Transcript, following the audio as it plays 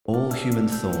human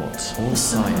thought, all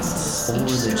science, all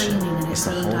religion is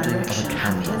the holding of a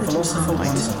candle. Philosopher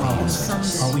once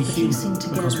asked, are we human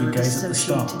because we gaze at the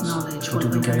stars, or do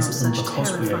we gaze at them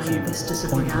because we are human?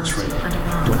 Pointless, really.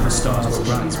 When the stars were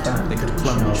right, they could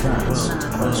plunge our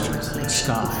world,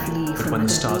 sky, but when the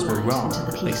stars were wrong,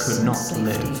 they could not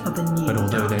live. But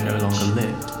although they no longer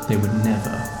lived, they would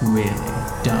never really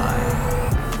die.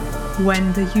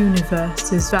 When the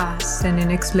universe is vast and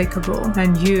inexplicable,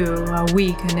 and you are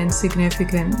weak and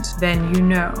insignificant, then you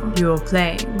know you're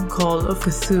playing Call of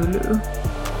Cthulhu.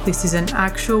 This is an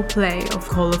actual play of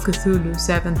Call of Cthulhu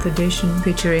 7th edition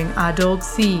featuring adult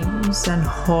themes and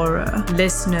horror.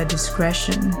 Listener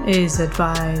discretion is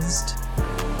advised.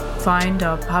 Find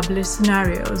our published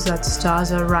scenarios at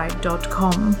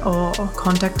starsareright.com or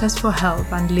contact us for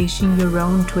help unleashing your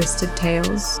own twisted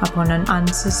tales upon an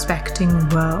unsuspecting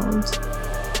world.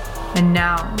 And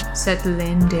now, settle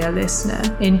in, dear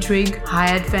listener. Intrigue,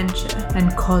 high adventure,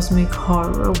 and cosmic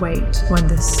horror await when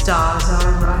the stars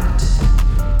are right.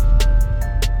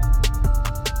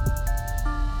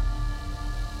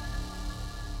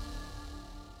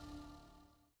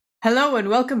 Hello and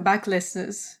welcome back,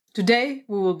 listeners. Today,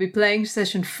 we will be playing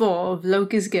Session 4 of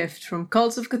Loki's Gift from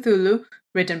Cults of Cthulhu,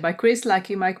 written by Chris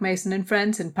Lackey, Mike Mason and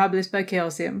friends, and published by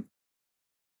Chaosium.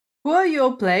 Who are you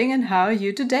all playing and how are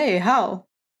you today, Hal?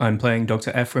 I'm playing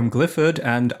Dr. Ephraim Clifford,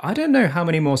 and I don't know how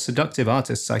many more seductive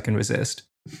artists I can resist.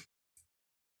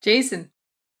 Jason?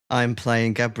 I'm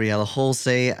playing Gabriella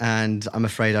Halsey, and I'm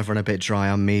afraid I've run a bit dry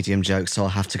on medium jokes, so I'll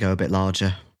have to go a bit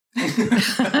larger.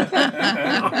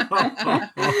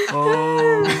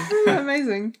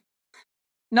 Amazing.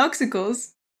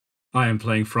 Noxicals. I am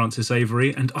playing Francis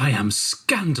Avery, and I am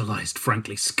scandalised,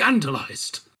 frankly,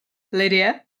 scandalised.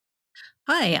 Lydia.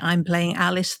 Hi, I'm playing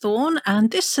Alice Thorne,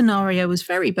 and this scenario is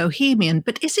very bohemian,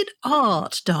 but is it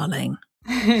art, darling?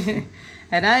 And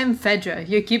I'm Phaedra,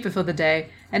 your keeper for the day,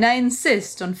 and I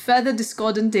insist on further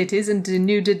discordant ditties and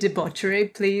denuded debauchery,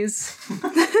 please.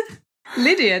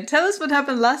 Lydia, tell us what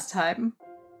happened last time.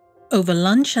 Over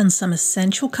lunch and some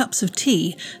essential cups of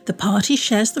tea, the party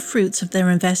shares the fruits of their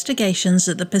investigations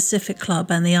at the Pacific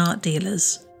Club and the art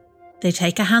dealers. They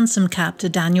take a hansom cab to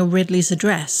Daniel Ridley's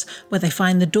address, where they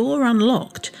find the door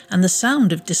unlocked and the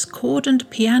sound of discordant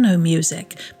piano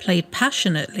music, played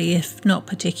passionately if not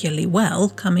particularly well,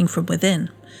 coming from within.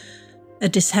 A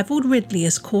dishevelled Ridley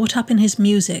is caught up in his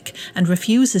music and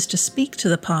refuses to speak to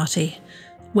the party.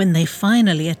 When they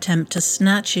finally attempt to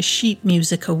snatch his sheet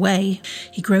music away,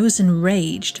 he grows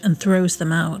enraged and throws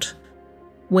them out.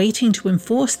 Waiting to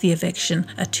enforce the eviction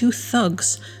are two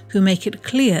thugs who make it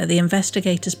clear the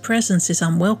investigators' presence is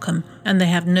unwelcome and they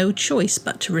have no choice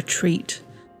but to retreat.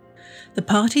 The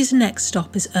party's next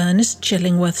stop is Ernest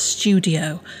Chillingworth's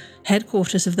studio,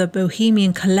 headquarters of the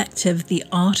bohemian collective The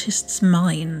Artist's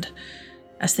Mind.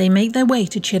 As they make their way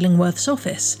to Chillingworth's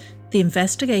office, the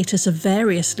investigators are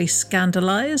variously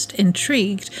scandalised,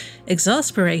 intrigued,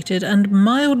 exasperated, and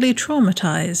mildly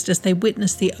traumatised as they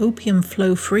witness the opium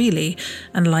flow freely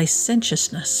and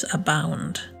licentiousness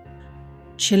abound.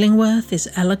 Chillingworth is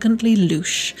elegantly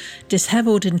louche,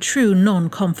 dishevelled in true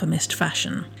non-conformist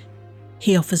fashion.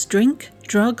 He offers drink,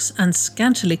 drugs, and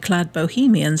scantily clad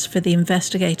bohemians for the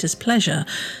investigators' pleasure,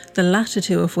 the latter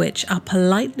two of which are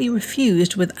politely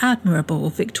refused with admirable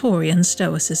Victorian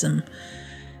stoicism.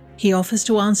 He offers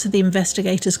to answer the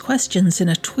investigators' questions in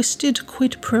a twisted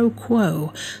quid pro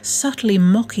quo, subtly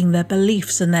mocking their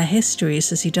beliefs and their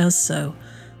histories as he does so.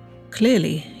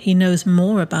 Clearly, he knows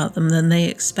more about them than they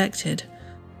expected.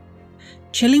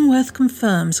 Chillingworth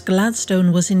confirms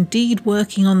Gladstone was indeed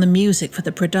working on the music for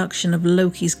the production of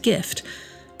Loki's Gift,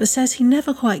 but says he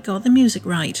never quite got the music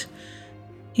right.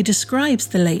 He describes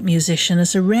the late musician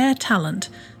as a rare talent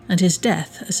and his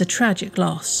death as a tragic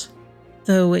loss.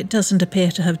 Though it doesn't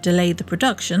appear to have delayed the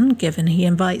production, given he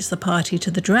invites the party to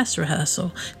the dress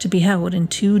rehearsal to be held in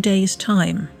 2 days'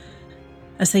 time.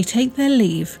 As they take their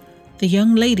leave, the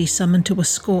young lady summoned to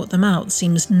escort them out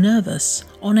seems nervous,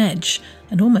 on edge,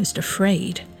 and almost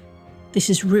afraid. This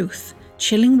is Ruth,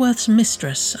 Chillingworth's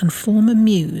mistress and former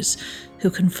muse, who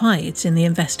confides in the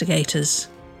investigators.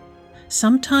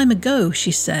 Some time ago,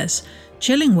 she says,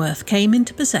 Chillingworth came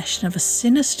into possession of a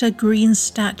sinister green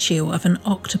statue of an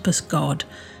octopus god,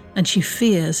 and she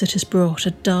fears it has brought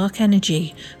a dark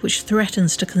energy which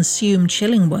threatens to consume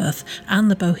Chillingworth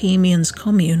and the Bohemians'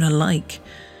 commune alike.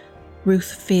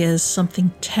 Ruth fears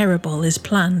something terrible is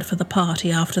planned for the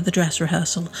party after the dress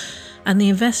rehearsal, and the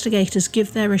investigators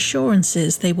give their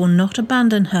assurances they will not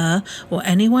abandon her or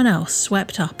anyone else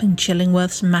swept up in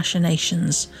Chillingworth's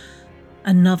machinations.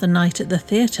 Another night at the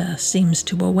theatre seems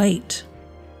to await.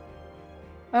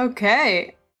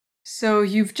 Okay. So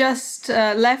you've just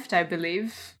left, I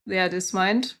believe, the Addis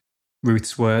Mind.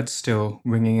 Ruth's words still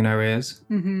ringing in our ears.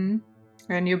 Mm-hmm.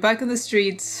 And you're back on the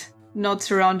streets, not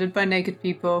surrounded by naked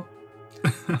people,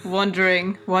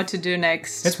 wondering what to do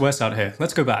next. It's worse out here.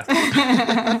 Let's go back.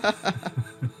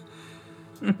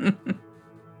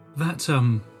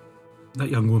 That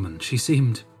young woman, she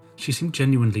seemed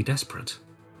genuinely desperate.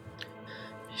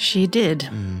 She did.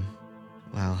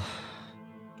 Well,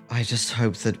 I just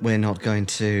hope that we're not going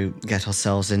to get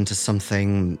ourselves into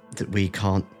something that we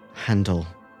can't handle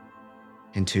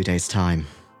in 2 days' time.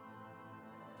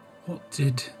 What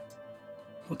did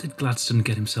Gladstone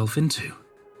get himself into?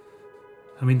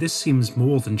 I mean, this seems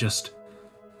more than just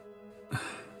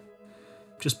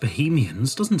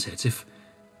Bohemians, doesn't it? If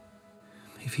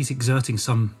he's exerting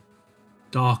some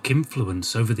dark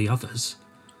influence over the others.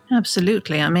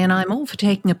 Absolutely. I mean, I'm all for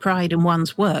taking a pride in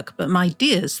one's work, but my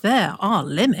dears, there are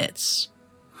limits.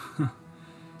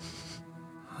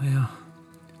 I'm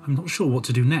not sure what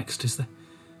to do next. Is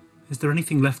there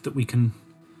anything left that we can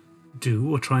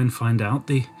do or try and find out?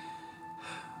 The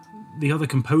other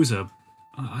composer,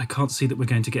 I can't see that we're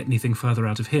going to get anything further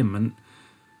out of him, and,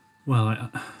 well, I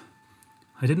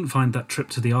didn't find that trip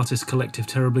to the Artist Collective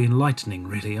terribly enlightening,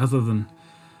 really, other than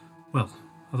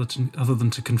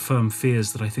to confirm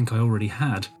fears that I think I already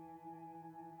had.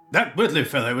 That Whitley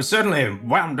fellow was certainly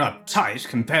wound up tight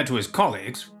compared to his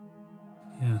colleagues.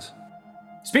 Yes.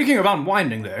 Speaking of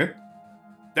unwinding, though,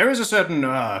 there is a certain,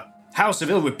 house of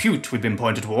ill repute we've been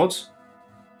pointed towards.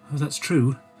 Oh, that's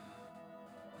true.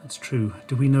 That's true.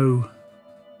 Do we know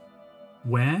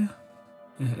where?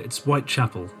 It's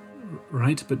Whitechapel,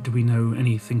 right? But do we know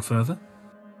anything further?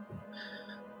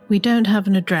 We don't have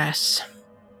an address,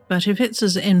 but if it's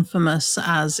as infamous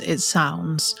as it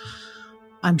sounds,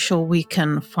 I'm sure we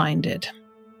can find it.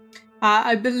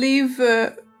 I believe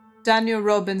Daniel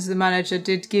Robbins, the manager,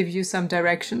 did give you some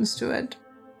directions to it.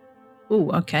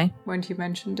 Oh, okay. When he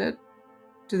mentioned it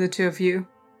to the two of you,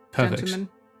 Perfect. gentlemen.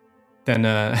 Then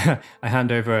I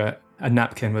hand over a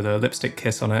napkin with a lipstick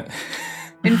kiss on it.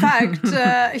 In fact,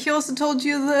 he also told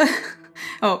you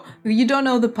Oh, you don't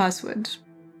know the password.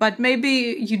 But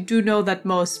maybe you do know that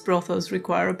most brothels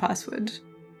require a password.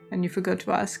 And you forgot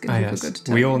to ask, and Yes. forgot to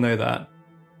tell We me. all know that.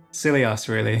 Silly us,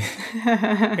 really.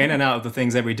 In and out of the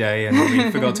things every day, and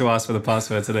we forgot to ask for the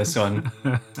password to this one.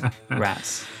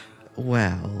 Rats.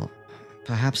 Well,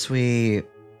 perhaps we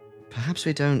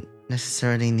don't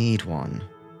necessarily need one.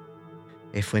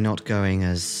 If we're not going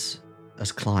as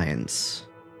clients,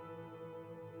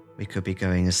 we could be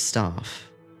going as staff.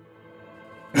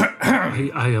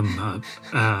 I'm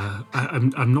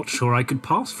not sure I could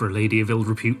pass for a lady of ill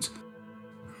repute.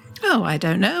 Oh, I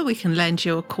don't know. We can lend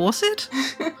you a corset.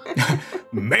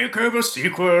 Makeover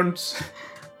sequence.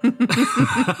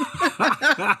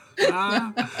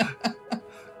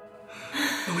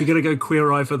 Are we going to go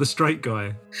Queer Eye for the straight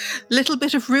guy? Little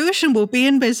bit of rouge and we'll be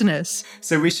in business.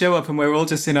 So we show up and we're all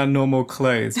just in our normal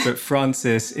clothes, but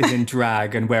Francis is in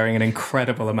drag and wearing an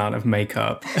incredible amount of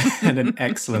makeup and an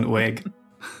excellent wig.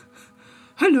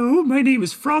 Hello, my name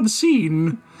is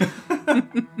Francine.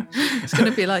 It's going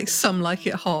to be like Some Like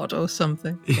It Hot or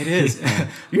something. It is.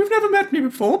 You've never met me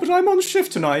before, but I'm on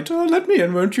shift tonight. Let me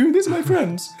in, won't you? These are my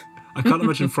friends. I can't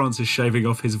imagine Francis shaving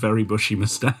off his very bushy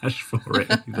moustache for it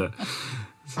either.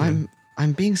 So.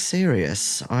 I'm being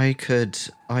serious. I could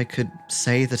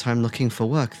say that I'm looking for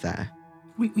work there.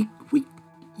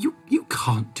 You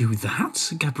can't do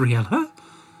that, Gabriella.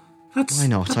 Why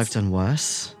not? I've done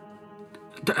worse.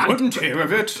 Wouldn't hear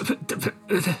of it.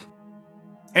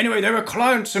 Anyway, there are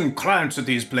clients and clients at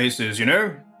these places, you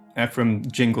know? Ephraim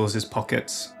jingles his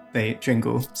pockets. They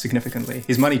jingle significantly.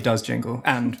 His money does jingle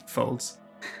and folds.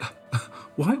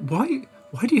 Why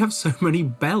do you have so many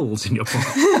bells in your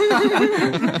pocket?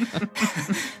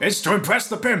 It's to impress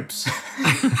the pimps.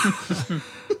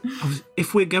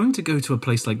 If we're going to go to a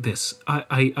place like this,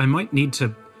 I might need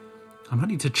to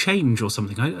change or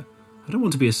something. I don't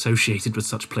want to be associated with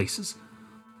such places.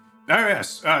 Oh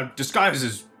yes, disguise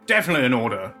is definitely in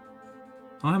order.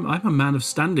 I'm a man of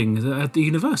standing at the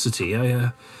university.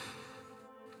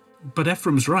 But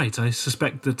Ephraim's right. I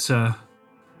suspect that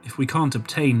if we can't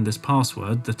obtain this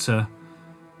password, that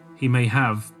he may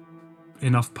have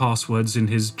enough passwords in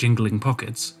his jingling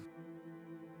pockets.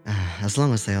 As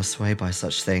long as they are swayed by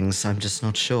such things, I'm just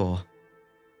not sure.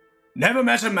 Never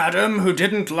met a madam who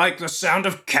didn't like the sound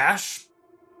of cash?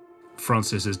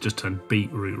 Francis has just turned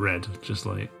beetroot red, just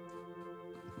like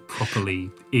properly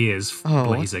ears Oh.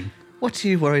 blazing. What are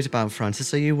you worried about,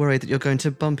 Francis? Are you worried that you're going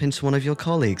to bump into one of your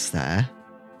colleagues there?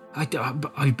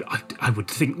 I would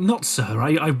think not, sir.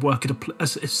 I work at a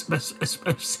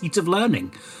seat of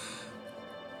learning.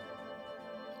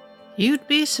 You'd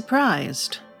be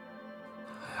surprised.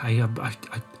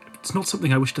 It's not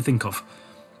something I wish to think of.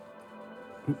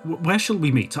 Where shall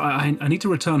we meet? I need to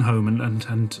return home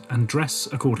and dress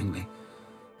accordingly.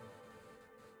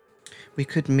 We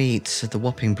could meet at the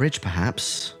Wapping Bridge,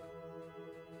 perhaps.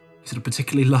 Is it a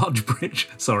particularly large bridge?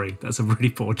 Sorry, that's a really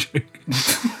poor joke.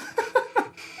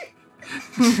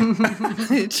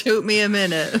 It took me a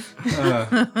minute.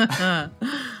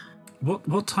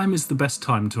 What time is the best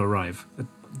time to arrive at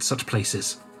such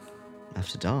places?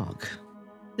 After dark.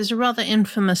 There's a rather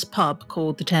infamous pub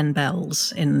called the 10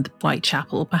 Bells in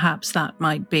Whitechapel. Perhaps that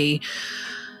might be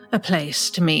a place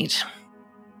to meet.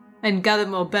 And gather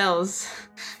more bells.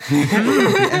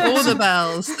 All the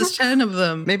bells. There's 10 of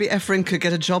them. Maybe Ephraim could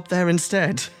get a job there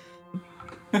instead.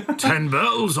 10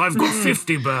 bells? I've got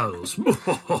 50 bells.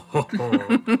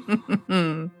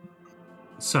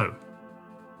 So,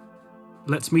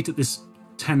 let's meet at this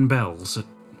 10 Bells at,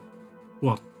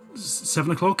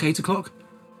 7 o'clock, 8 o'clock?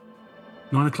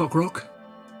 9 o'clock rock?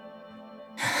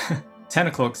 10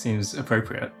 o'clock seems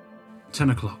appropriate. 10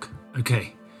 o'clock,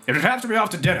 okay. It'd have to be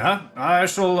after dinner. I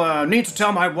shall need to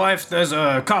tell my wife there's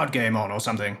a card game on or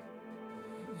something.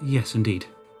 Yes, indeed.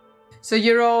 So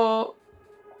you're all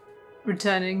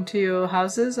returning to your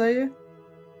houses, are you?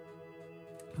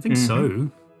 I think so.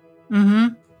 Mm-hmm.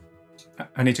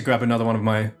 I need to grab another one of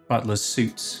my butler's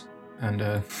suits and,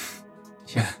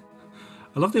 yeah.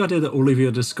 I love the idea that all of your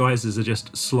disguises are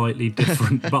just slightly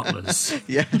different butlers.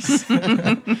 Yes.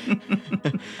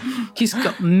 He's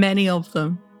got many of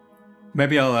them.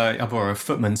 Maybe I'll borrow a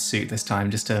footman's suit this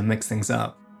time just to mix things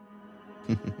up.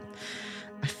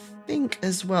 I think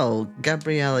as well,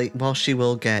 Gabrielle, while she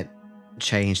will get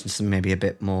changed into maybe a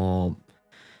bit more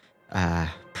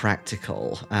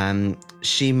practical,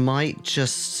 she might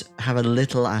just have a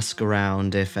little ask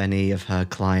around if any of her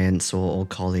clients or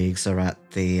colleagues are at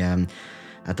the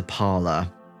parlour,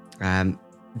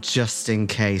 just in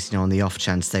case, on the off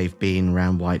chance they've been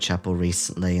around Whitechapel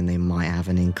recently and they might have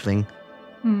an inkling.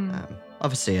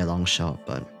 Obviously a long shot,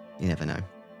 but you never know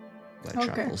where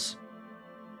it travels.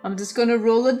 I'm just gonna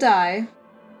roll a die.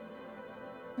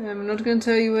 I'm not gonna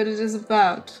tell you what it is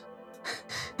about.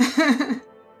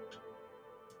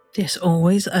 This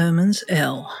always omens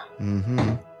ill.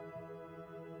 Mm-hmm.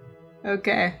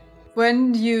 Okay.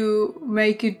 When you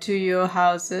make it to your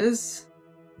houses,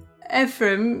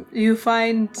 Ephraim, you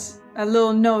find a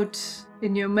little note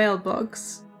in your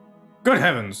mailbox. Good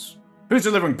heavens. Who's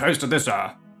delivering post at this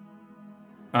hour?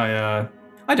 I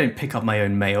don't pick up my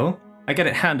own mail. I get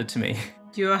it handed to me.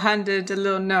 You're handed a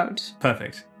little note.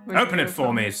 Perfect. Open it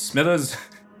for me, Smithers.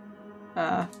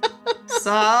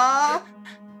 Sir?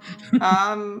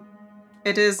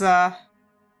 It is,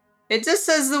 it just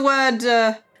says the word,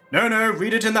 No,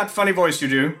 read it in that funny voice you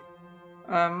do.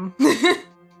 Oh,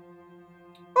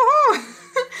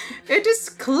 it is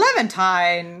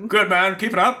Clementine. Good man,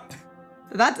 keep it up.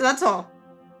 That's all.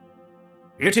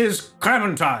 It is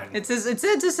Clementine. It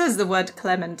just says the word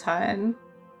Clementine.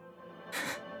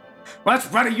 Well,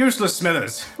 that's rather useless,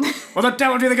 Smithers. What the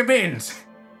devil do you think it means?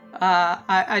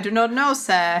 I do not know,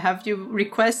 sir. Have you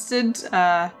requested,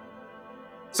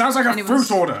 Sounds like a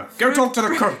fruit order. Go talk to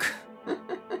the cook.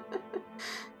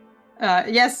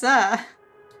 Yes, sir.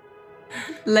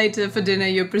 Later for dinner,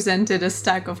 you're presented a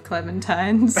stack of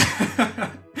clementines.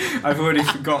 I've already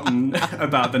forgotten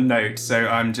about the note, so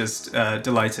I'm just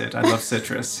delighted. I love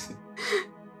citrus.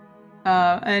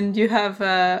 And you have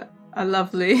a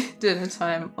lovely dinner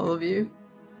time, all of you.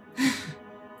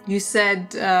 You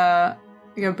said,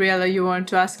 Gabriella, you want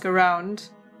to ask around.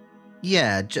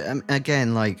 Yeah,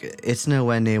 again, it's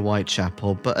nowhere near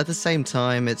Whitechapel, but at the same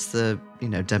time, it's the,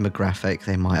 demographic.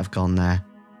 They might have gone there.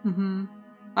 Mm-hmm.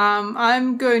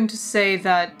 I'm going to say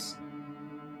that,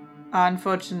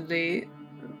 unfortunately,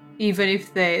 even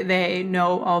if they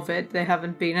know of it, they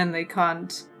haven't been and they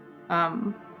can't.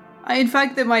 In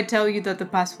fact, they might tell you that the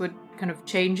password kind of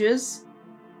changes,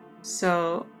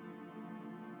 so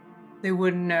they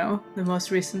wouldn't know the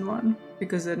most recent one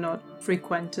because they're not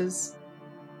frequenters.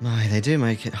 My, they do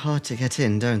make it hard to get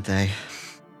in, don't they?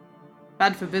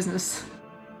 Bad for business.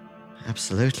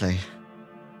 Absolutely.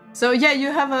 So yeah,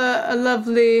 you have a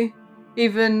lovely,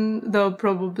 even though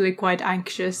probably quite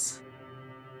anxious,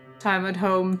 time at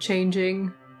home,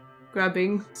 changing,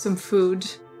 grabbing some food.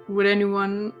 Would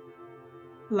anyone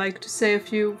like to say a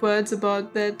few words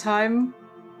about their time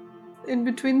in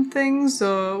between things,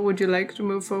 or would you like to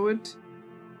move forward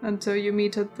until you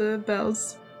meet at the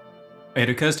bells? It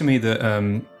occurs to me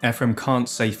that Ephraim can't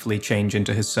safely change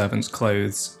into his servant's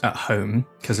clothes at home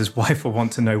because his wife will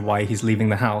want to know why he's leaving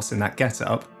the house in that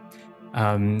get-up.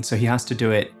 So he has to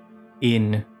do it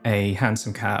in a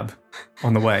hansom cab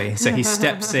on the way. So he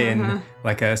steps in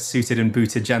like a suited and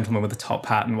booted gentleman with a top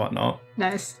hat and whatnot.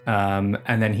 Nice. And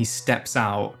then he steps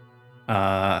out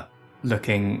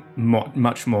looking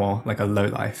much more like a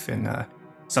lowlife in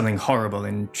something horrible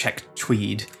in checked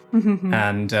tweed.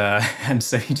 And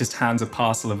so he just hands a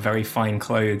parcel of very fine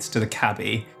clothes to the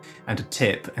cabbie and a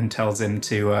tip and tells him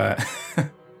to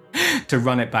to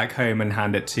run it back home and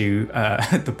hand it to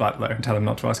the butler and tell him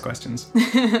not to ask questions.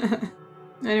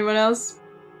 Anyone else?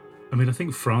 I mean, I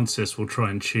think Francis will try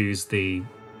and choose the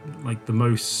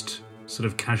most sort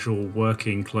of casual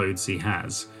working clothes he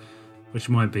has, which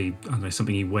might be, I don't know,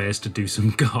 something he wears to do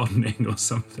some gardening or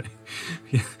something.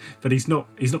 Yeah, but he's not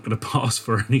going to pass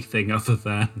for anything other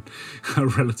than a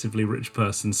relatively rich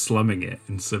person slumming it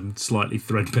in some slightly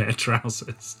threadbare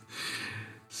trousers.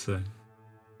 So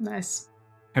Nice.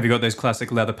 Have you got those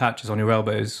classic leather patches on your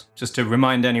elbows? Just to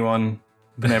remind anyone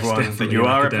and everyone that you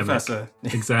are academic. a professor.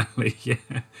 Exactly, yeah.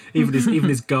 Even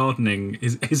his gardening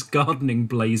his gardening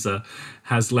blazer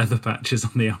has leather patches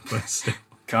on the upper still.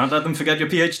 Can't let them forget your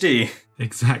PhD.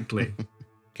 Exactly.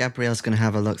 Gabrielle's going to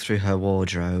have a look through her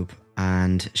wardrobe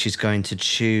and she's going to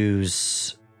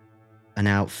choose an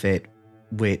outfit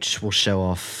which will show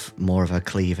off more of her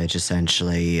cleavage,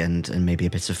 essentially, and maybe a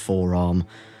bit of forearm,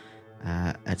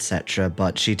 etc.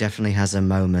 But she definitely has a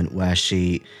moment where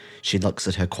she looks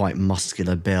at her quite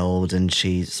muscular build and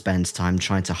she spends time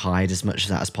trying to hide as much of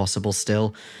that as possible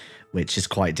still, which is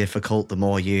quite difficult the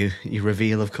more you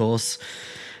reveal, of course.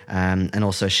 And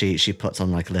also she puts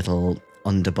on like a little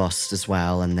underbust as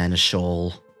well, and then a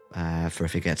shawl for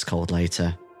if it gets cold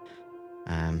later.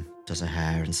 Does her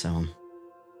hair and so on.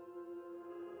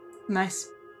 Nice.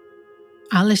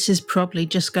 Alice is probably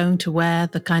just going to wear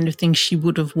the kind of thing she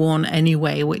would have worn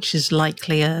anyway, which is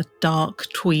likely a dark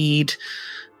tweed,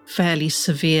 fairly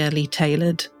severely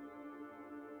tailored,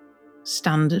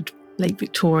 standard late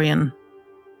Victorian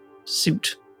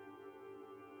suit.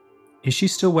 Is she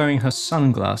still wearing her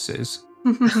sunglasses?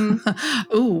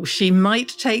 Oh, she might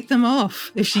take them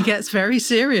off if she gets very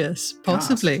serious,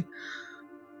 possibly.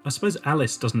 I suppose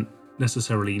Alice doesn't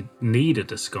necessarily need a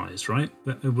disguise, right?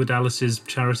 Would Alice's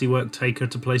charity work take her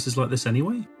to places like this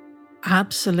anyway?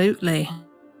 Absolutely.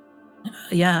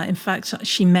 Yeah, in fact,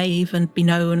 she may even be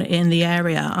known in the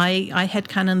area. I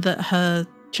headcanon that her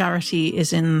charity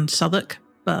is in Southwark,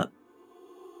 but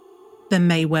there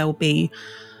may well be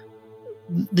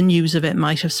the news of it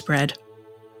might have spread.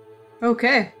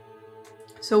 Okay.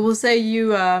 So we'll say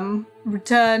you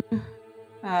return,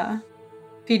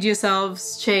 feed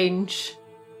yourselves, change,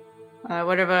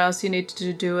 whatever else you need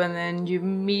to do, and then you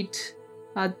meet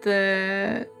at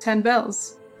the 10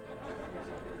 Bells.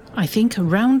 I think a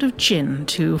round of gin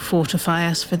to fortify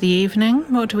us for the evening.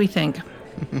 What do we think?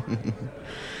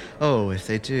 Oh, if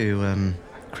they do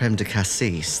creme de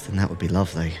cassis, then that would be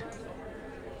lovely.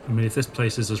 I mean, if this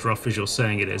place is as rough as you're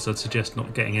saying it is, I'd suggest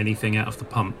not getting anything out of the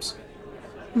pumps.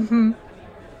 Mm-hmm.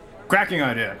 Cracking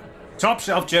idea. Top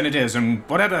shelf gin it is, and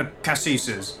whatever cassis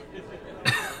is.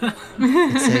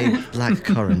 It's a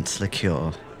blackcurrant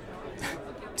liqueur.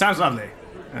 Sounds lovely.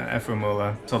 Ephraim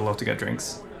will toddle off to get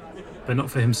drinks. But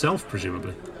not for himself,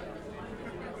 presumably.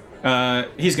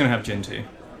 He's going to have gin too.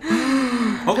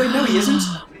 Oh wait, no he isn't.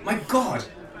 My God.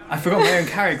 I forgot my own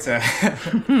character.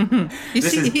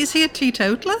 Is he a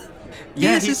teetotaler?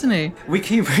 Yeah, yes, isn't he? We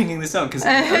keep bringing this up because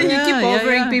You keep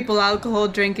offering people alcohol,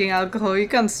 drinking alcohol. You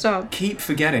can't stop. keep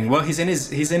forgetting. Well, he's in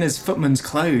his footman's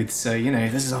clothes, so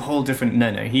this is a whole different.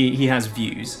 No, he has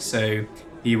views, so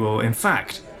he will in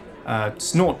fact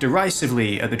snort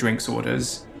derisively at the drinks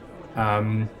orders,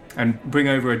 and bring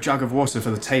over a jug of water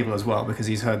for the table as well because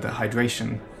he's heard that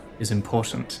hydration is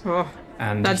important. Oh,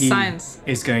 And that's he science.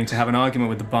 is going to have an argument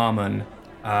with the barman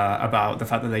about the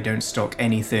fact that they don't stock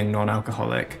anything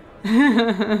non-alcoholic.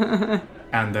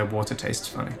 And their water tastes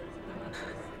funny.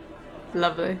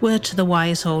 Lovely. Word to the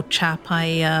wise old chap,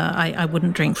 I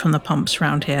wouldn't drink from the pumps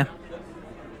round here.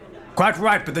 Quite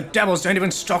right, but the devils don't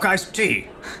even stock iced tea.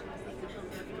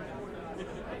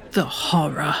 The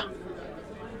horror.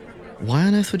 Why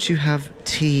on earth would you have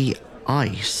tea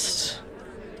iced?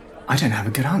 I don't have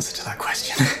a good answer to that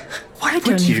question. Why I would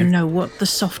don't you? even know what the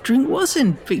soft drink was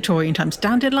in Victorian times.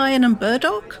 Dandelion and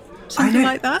burdock? Something know.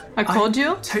 like that? A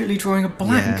cordial? Totally drawing a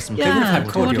blank. Yeah, some They would have had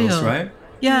Yeah, cordials, cordial. right?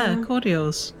 Yeah,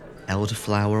 cordials.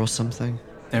 Elderflower or something?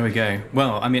 There we go.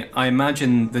 Well, I mean, I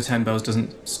imagine the 10 Bells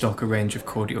doesn't stock a range of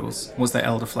cordials. What's their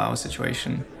elderflower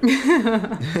situation?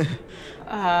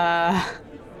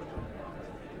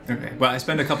 Okay. Well, I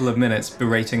spend a couple of minutes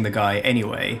berating the guy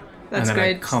anyway. That's and then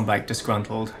great. I come back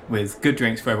disgruntled with good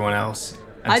drinks for everyone else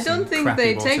and I some don't think crappy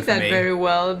they water take for that me. very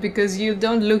well because you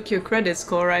don't look your credit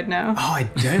score right now. Oh, I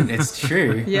don't. It's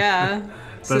true. Yeah.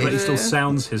 But he still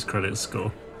sounds his credit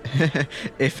score.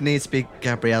 If needs be,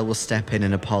 Gabrielle will step in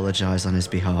and apologize on his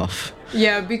behalf.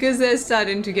 Yeah, because they're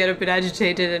starting to get a bit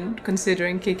agitated and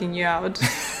considering kicking you out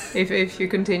if you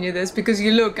continue this. Because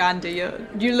you look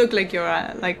you look like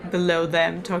you're like below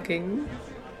them, talking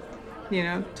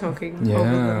over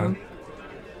them.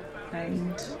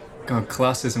 And God,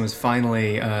 classism has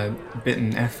finally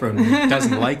bitten Ephraim. He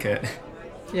doesn't like it.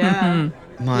 yeah,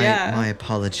 My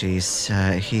apologies.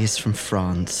 He's from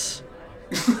France.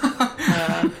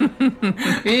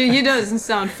 he doesn't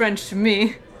sound French to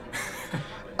me.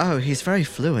 Oh, he's very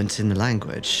fluent in the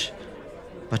language.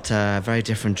 But very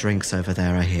different drinks over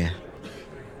there, I hear.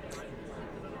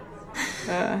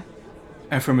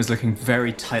 Ephraim is looking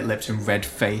very tight-lipped and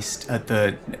red-faced at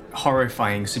the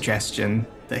horrifying suggestion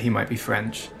that he might be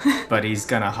French, but he's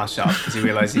gonna hush up because he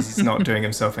realizes he's not doing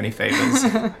himself any favors.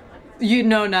 You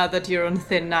know now that you're on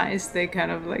thin ice, they're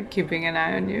kind of like keeping an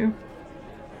eye on you.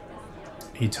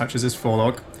 He touches his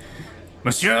forelock,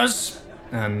 Messieurs,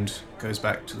 and goes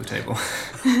back to the table.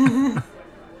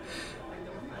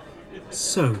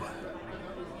 So,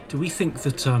 do we think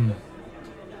that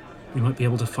we might be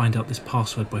able to find out this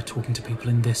password by talking to people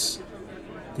in this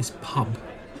pub?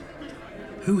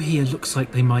 Who here looks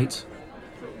like they might,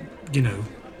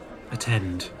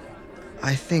 attend?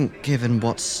 I think given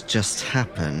what's just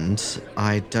happened,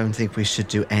 I don't think we should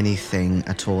do anything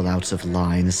at all out of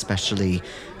line, especially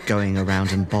going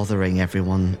around and bothering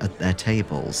everyone at their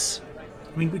tables.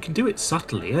 I mean, we can do it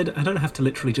subtly. I don't have to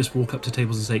literally just walk up to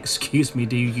tables and say, "Excuse me,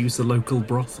 do you use the local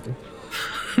brothel?"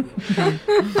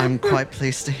 I'm quite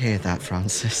pleased to hear that,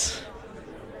 Francis.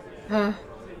 I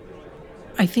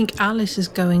think Alice is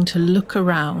going to look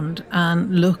around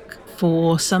and look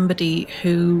for somebody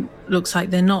who looks like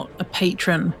they're not a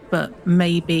patron, but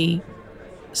maybe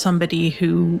somebody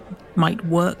who might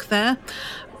work there,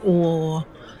 or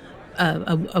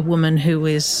a woman who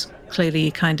is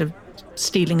clearly kind of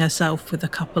steeling herself with a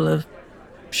couple of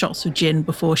shots of gin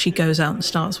before she goes out and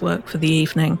starts work for the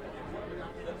evening.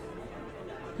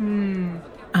 And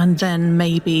then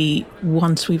maybe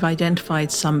once we've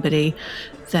identified somebody,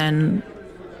 then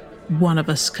one of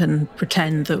us can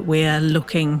pretend that we're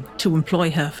looking to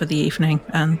employ her for the evening,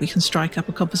 and we can strike up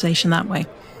a conversation that way.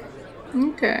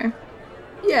 Okay.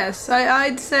 Yes,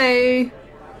 I'd say...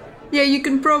 Yeah, you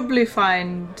can probably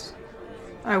find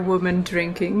a woman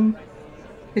drinking.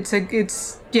 It's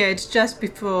just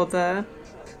before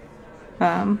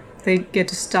they get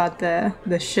to start their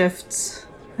shifts,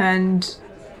 and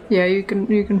yeah, you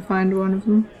can find one of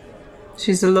them.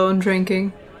 She's alone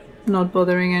drinking, not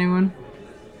bothering anyone.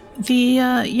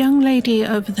 The young lady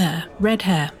over there, red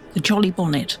hair, the jolly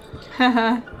bonnet.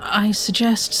 I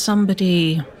suggest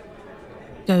somebody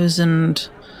goes and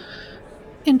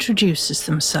introduces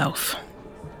themselves.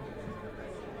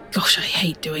 Gosh, I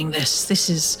hate doing this. This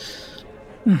is...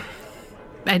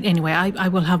 Anyway, I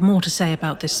will have more to say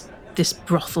about this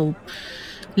brothel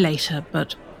later,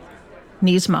 but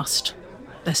needs must.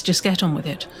 Let's just get on with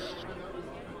it.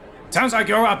 Sounds like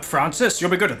you're up, Francis.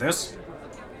 You'll be good at this.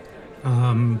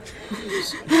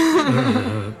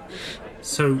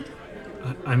 So,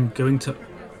 I'm going to...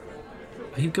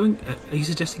 Are you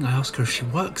suggesting I ask her if she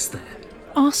works there?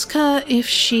 Ask her if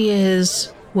she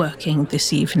is working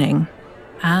this evening,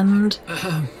 and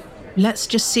let's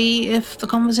just see if the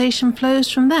conversation flows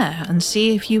from there, and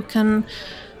see if you can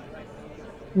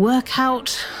work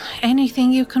out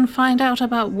anything you can find out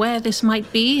about where this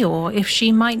might be, or if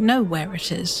she might know where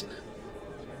it is.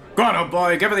 Go on, old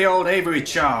boy, give her the old Avery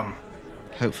charm.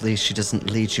 Hopefully she doesn't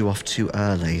lead you off too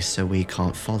early so we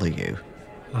can't follow you.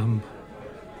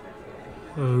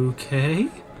 Okay.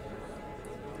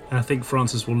 And I think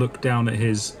Francis will look down at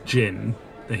his gin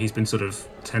that he's been sort of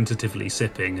tentatively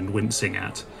sipping and wincing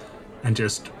at, and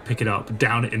just pick it up,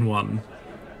 down it in one,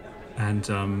 and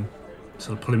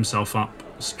sort of pull himself up,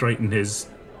 straighten his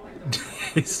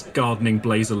gardening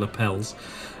blazer lapels.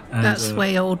 And, That's the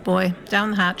way, old boy.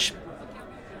 Down the hatch.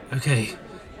 Okay.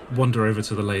 Wander over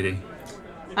to the lady.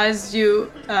 As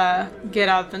you get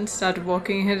up and start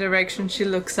walking in her direction, she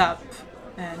looks up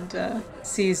and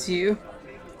sees you.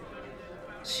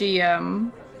 She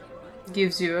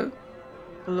gives you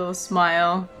a little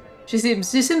smile. She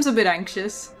seems a bit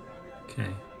anxious.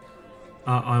 Okay.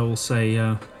 I will say,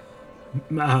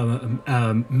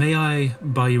 may I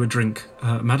buy you a drink,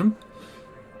 madam?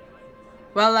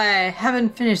 Well, I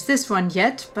haven't finished this one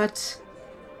yet, but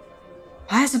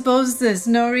I suppose there's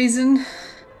no reason.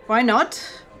 Why not?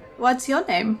 What's your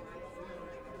name?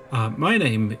 My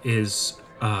name is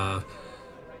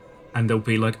and there'll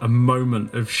be like a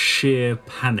moment of sheer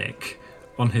panic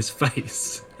on his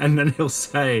face, and then he'll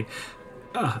say,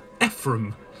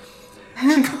 Ephraim.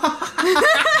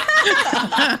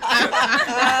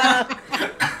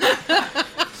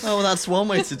 Oh, that's one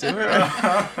way to do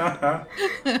it.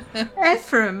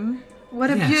 Ephraim,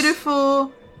 what a Yes.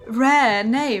 beautiful, rare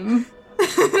name.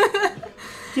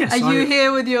 Yes, Are you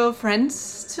here with your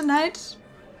friends tonight?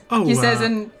 Oh, He says,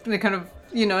 and the kind of,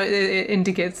 it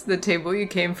indicates the table you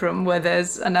came from, where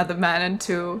there's another man and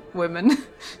two women.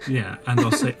 yeah, and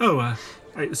I'll say, I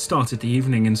started the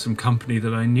evening in some company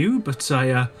that I knew, but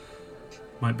I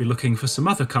might be looking for some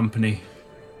other company.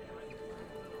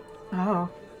 Oh,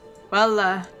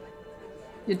 well,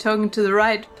 you're talking to the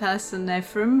right person,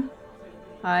 Ephraim.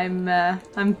 I'm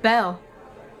Belle.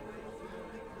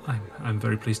 I'm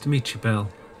very pleased to meet you, Belle.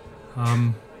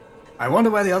 I wonder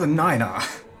where the other 9 are.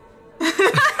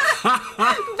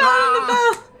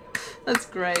 That's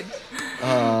great.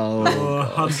 Oh,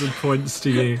 100 points to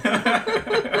you.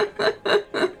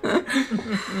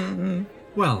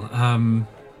 Well,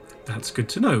 that's good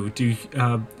to know. Do you,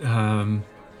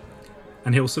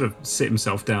 and he'll sort of sit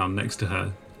himself down next to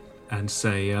her and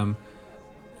say,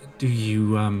 do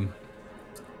you,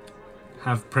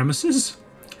 have premises?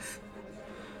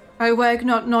 I work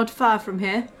not far from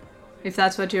here, if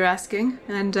that's what you're asking.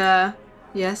 And,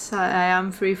 yes, I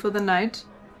am free for the night.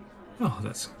 Oh,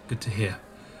 that's good to hear.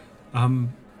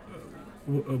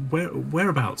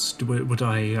 Whereabouts would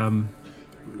I,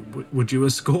 would you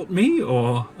escort me,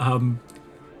 or, do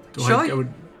Sure. I go...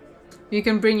 You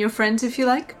can bring your friends if you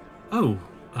like. Oh,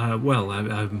 well,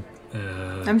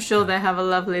 I'm sure they have a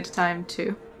lovely time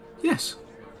too. Yes.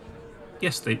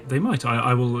 Yes, they might.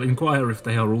 I will inquire if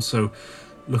they are also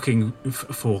looking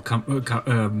for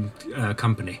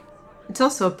company. It's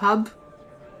also a pub.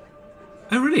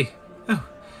 Oh, really?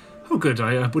 Oh, good.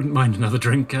 I wouldn't mind another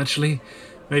drink, actually.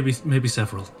 Maybe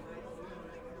several.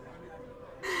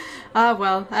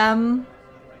 Well,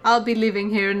 I'll be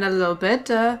leaving here in a little bit.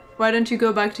 Why don't you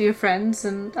go back to your friends,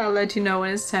 and I'll let you know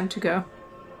when it's time to go.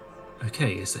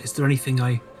 Okay, is there anything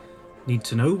I need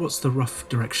to know? What's the rough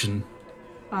direction?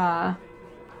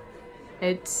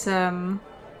 It's,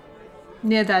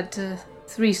 near that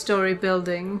 3-story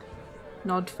building,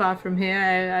 not far from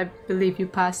here. I believe you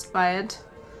passed by it.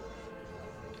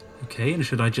 Okay, and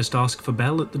should I just ask for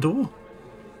Belle at the door?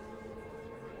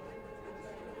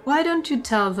 Why don't you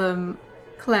tell them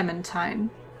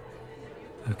Clementine?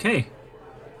 Okay.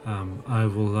 I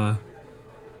will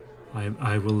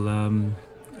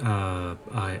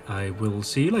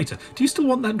see you later. Do you still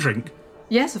want that drink?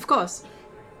 Yes, of course.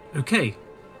 Okay.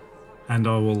 And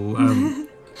I will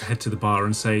head to the bar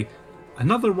and say,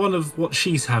 another one of what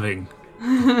she's having.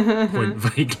 Point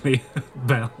vaguely at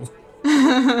Belle.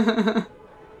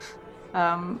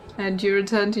 And you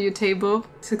return to your table,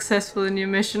 successful in your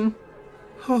mission.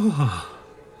 I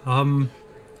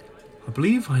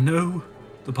believe I know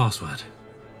the password.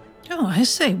 Oh, I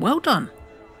say, well done.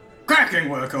 Cracking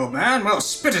work, old man. Well,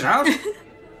 spit it out.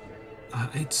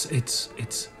 It's...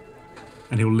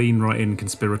 And he'll lean right in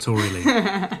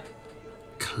conspiratorially.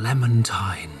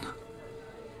 Clementine.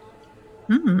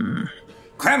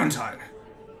 Clementine.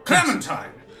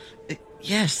 Clementine.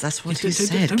 yes, that's what he Don't-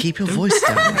 said. don't- Keep your don't- voice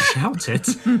down. Shout it.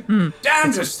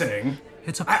 Damnedest thing.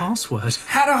 It's a password.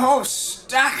 Had a whole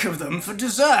stack of them for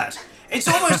dessert. It's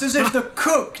almost as if the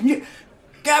cook knew...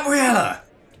 Gabriella,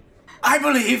 I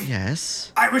believe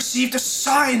Yes. I received a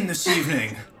sign this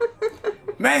evening.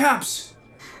 Mayhaps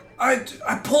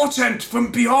a portent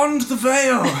from beyond the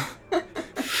veil.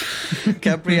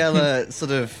 Gabriella sort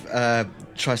of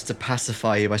tries to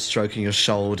pacify you by stroking your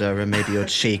shoulder and maybe your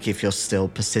cheek if you're still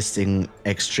persisting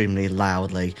extremely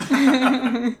loudly.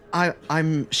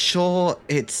 I'm sure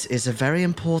it is a very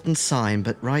important sign,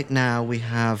 but right now we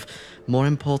have more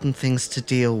important things to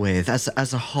deal with.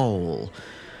 As a whole,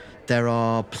 there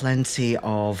are plenty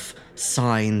of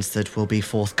signs that will be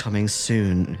forthcoming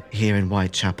soon here in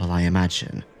Whitechapel, I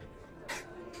imagine.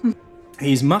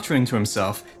 He's muttering to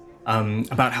himself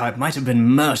about how it might have been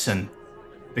Merton,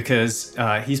 because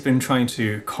he's been trying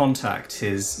to contact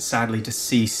his sadly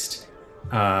deceased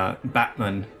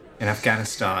Batman in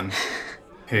Afghanistan,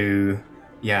 who,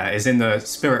 is in the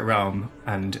spirit realm,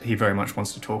 and he very much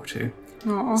wants to talk to.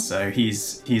 Aww. So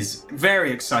he's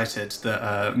very excited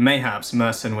that mayhaps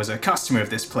Merton was a customer of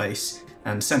this place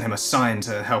and sent him a sign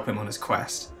to help him on his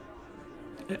quest.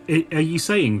 Are you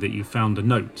saying that you found a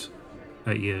note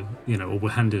that or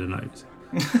were handed a note?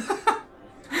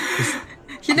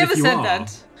 He never if you said are,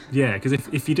 that. Yeah, because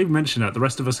if you do mention that, the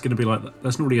rest of us are going to be like,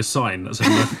 that's not really a sign, that's a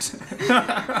note.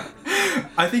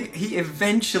 I think he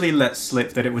eventually let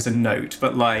slip that it was a note,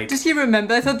 but like... Did he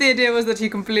remember? I thought the idea was that he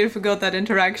completely forgot that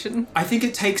interaction. I think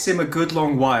it takes him a good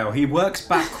long while. He works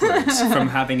backwards from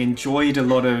having enjoyed a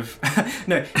lot of...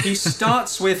 No, he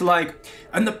starts with like,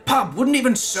 and the pub wouldn't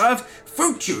even serve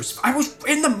fruit juice. I was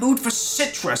in the mood for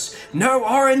citrus. No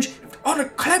orange. On a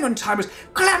clementine was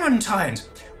clementines.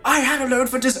 I had a load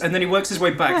for dessert. And then he works his way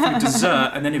back through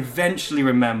dessert and then eventually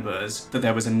remembers that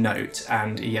there was a note.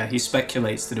 And yeah, he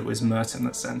speculates that it was Merton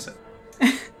that sent it.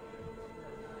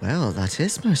 Well, that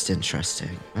is most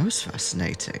interesting. Most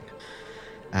fascinating.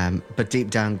 But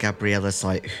deep down, Gabriella's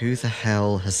like, who the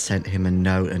hell has sent him a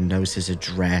note and knows his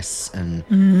address and,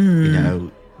 you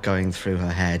know, going through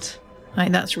her head. I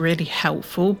think that's really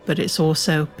helpful, but it's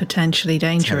also potentially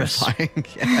dangerous. Terrifying,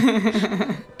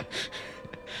 yeah.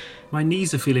 My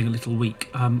knees are feeling a little weak.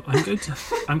 I'm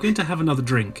going to have another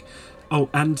drink. Oh,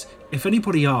 and if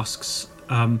anybody asks,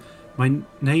 my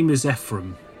name is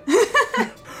Ephraim.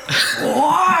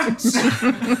 What?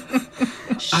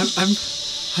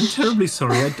 I'm terribly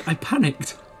sorry. I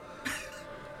panicked.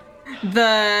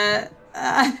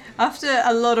 After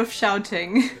a lot of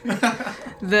shouting,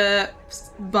 the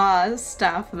bar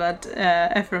staff that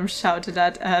Ephraim shouted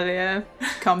at earlier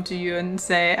come to you and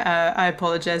say, I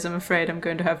apologize, I'm afraid I'm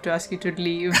going to have to ask you to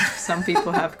leave. Some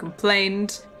people have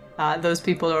complained. Those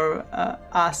people are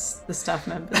us, the staff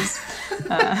members.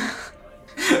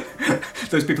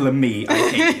 Those people are me. I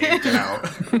hate you. Get out.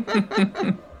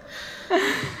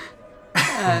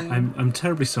 I'm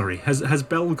terribly sorry. Has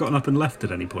Belle gotten up and left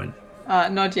at any point?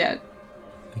 Not yet.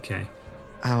 Okay.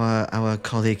 Our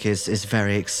colleague is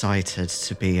very excited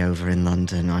to be over in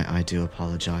London. I do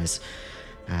apologise.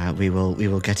 We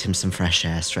will get him some fresh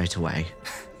air straight away.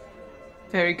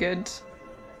 Very good.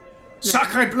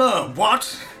 Sacre bleu,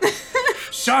 what?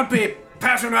 Shan't be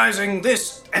patronising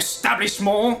this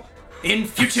establishment in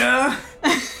future?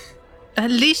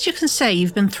 At least you can say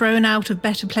you've been thrown out of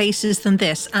better places than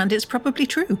this, and it's probably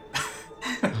true.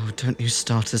 Oh, don't you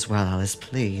start as well, Alice,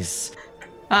 please.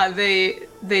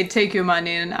 They take your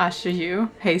money and usher you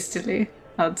hastily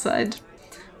outside.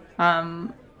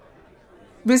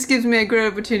 This gives me a great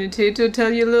opportunity to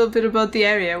tell you a little bit about the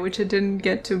area, which I didn't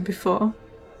get to before.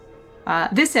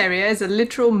 This area is a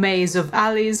literal maze of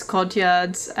alleys,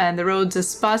 courtyards, and the roads are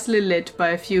sparsely lit by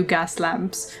a few gas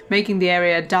lamps, making the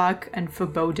area dark and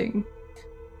foreboding.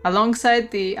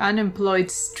 Alongside the unemployed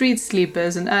street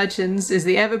sleepers and urchins is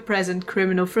the ever-present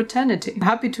criminal fraternity.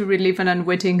 Happy to relieve an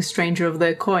unwitting stranger of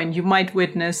their coin, you might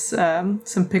witness some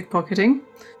pickpocketing.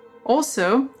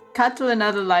 Also, cattle and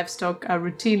other livestock are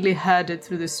routinely herded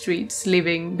through the streets,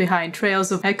 leaving behind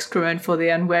trails of excrement for the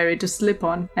unwary to slip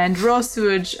on, and raw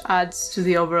sewage adds to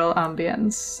the overall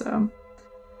ambience. So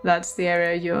that's the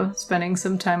area you're spending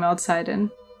some time outside in.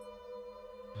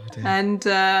 And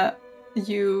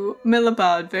you mill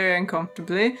about very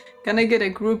uncomfortably. Can I get a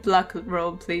group luck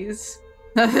roll, please?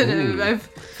 Now that I've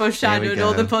foreshadowed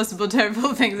all the possible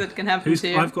terrible things that can happen to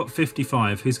you. I've got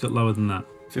 55. Who's got lower than that?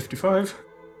 55.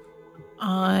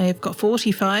 I've got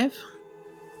 45.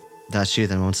 That's you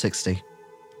then, 160.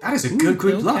 That is a good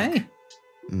group luck. Okay.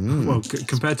 Well,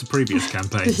 compared to previous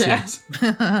campaigns, yes.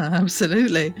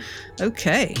 Absolutely.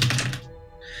 Okay.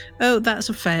 Oh, that's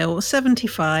a fail.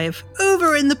 75.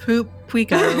 Over in the poop we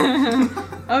go.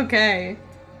 Okay.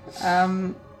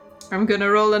 I'm gonna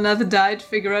roll another die to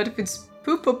figure out if it's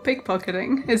poop or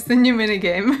pickpocketing. It's the new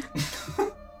minigame.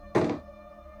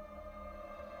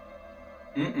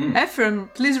 Ephraim,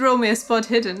 please roll me a spot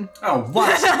hidden. Oh,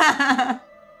 what?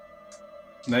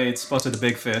 They spotted a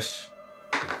big fish.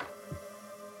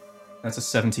 That's a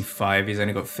 75. He's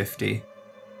only got 50.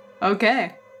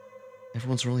 Okay.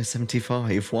 Everyone's rolling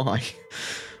 75. Why?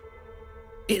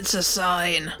 It's a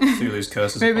sign. Cthulhu's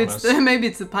curse is Maybe upon it's us. maybe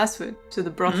it's the password to the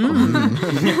brothel.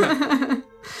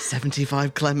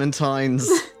 75 clementines.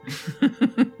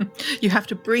 You have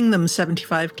to bring them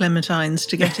 75 clementines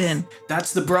to get in.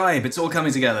 That's the bribe. It's all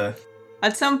coming together.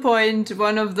 At some point,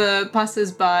 one of the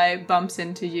passers-by bumps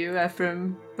into you,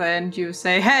 Ephraim, and you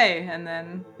say, "Hey," and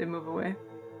then they move away.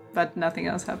 But nothing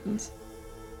else happens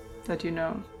that you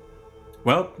know.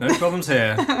 Well, no problems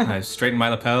here. I straighten my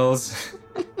lapels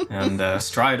and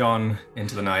stride on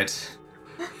into the night.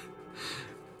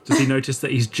 Does he notice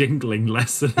that he's jingling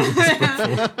less than he was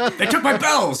before? They took my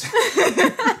bells!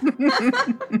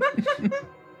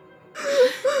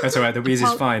 That's all right. The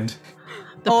Wheezy's find.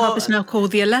 The pub is now called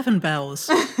the 11 Bells.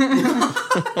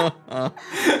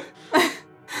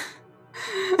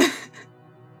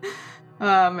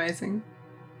 Amazing.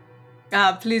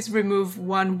 Please remove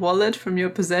one wallet from your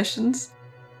possessions.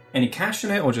 any cash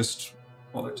in it or just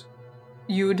wallet?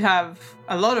 You would have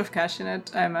a lot of cash in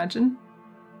it, I imagine.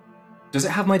 Does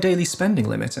it have my daily spending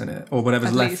limit in it, or whatever's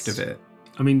At left least. of it?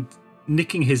 I mean,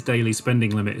 nicking his daily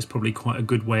spending limit is probably quite a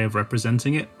good way of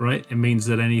representing it, right? It means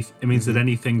that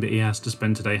anything that he has to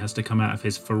spend today has to come out of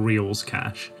his for reals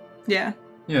cash. Yeah.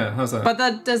 Yeah, how's that? But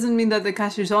that doesn't mean that the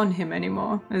cash is on him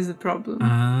anymore, is the problem.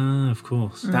 Ah, of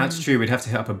course. That's true. We'd have to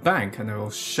hit up a bank, and they're all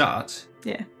shut.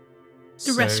 Yeah.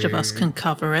 The rest of us can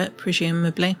cover it,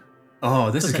 presumably.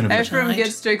 Oh, this is going to be. Ephraim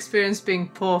gets to experience being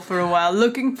poor for a while,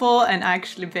 looking poor and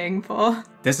actually being poor.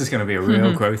 This is going to be a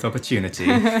real growth opportunity.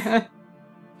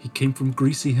 He came from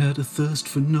greasy head, a thirst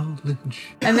for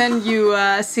knowledge. And then you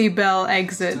see Belle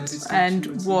exit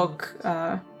and walk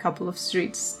a couple of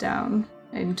streets down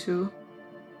into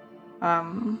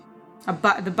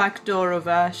the back door of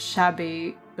a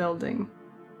shabby building.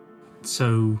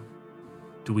 So,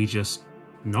 do we just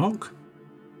knock?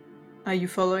 Are you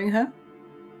following her?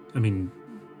 I mean,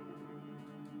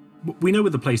 we know where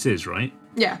the place is, right?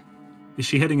 Yeah. Is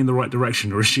she heading in the right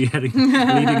direction, or is she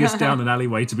leading us down an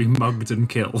alleyway to be mugged and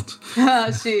killed?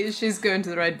 She's going to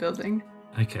the right building.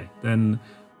 Okay, then,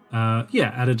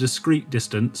 at a discreet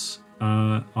distance,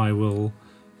 I will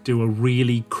do a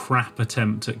really crap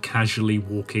attempt at casually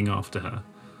walking after her.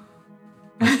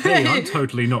 Like, hey, I'm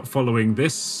totally not following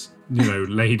this,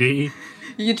 lady.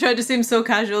 You try to seem so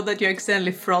casual that you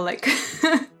accidentally frolic.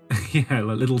 Yeah,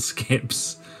 like little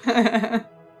skips.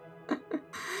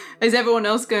 Is everyone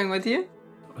else going with you?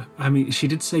 I mean, she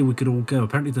did say we could all go.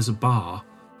 Apparently there's a bar,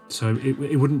 so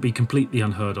it wouldn't be completely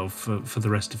unheard of for the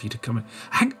rest of you to come in.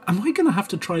 Am I going to have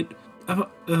to try...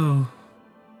 oh.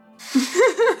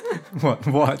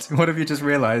 What have you just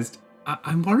realised?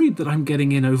 I'm worried that I'm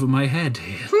getting in over my head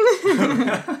here.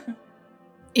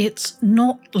 It's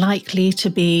not likely to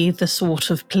be the sort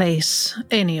of place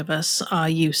any of us are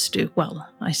used to. Well,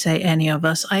 I say any of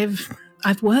us. I've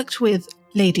worked with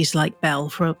ladies like Belle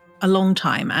for a long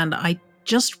time, and I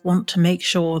just want to make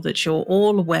sure that you're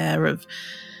all aware of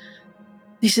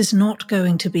this is not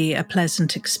going to be a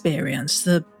pleasant experience.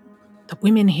 The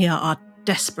women here are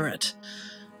desperate.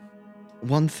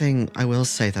 One thing I will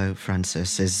say, though,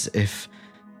 Francis, is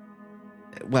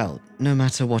no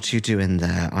matter what you do in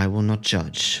there, I will not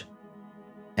judge.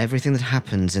 Everything that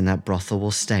happens in that brothel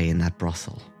will stay in that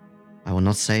brothel. I will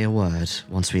not say a word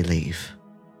once we leave.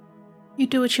 You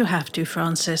do what you have to,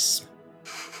 Francis.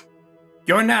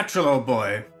 You're a natural, old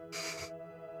boy.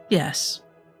 Yes.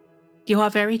 You are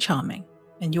very charming,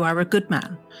 and you are a good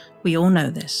man. We all know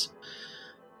this.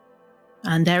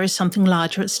 And there is something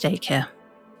larger at stake here.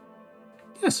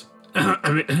 Yes.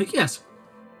 Yes.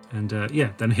 And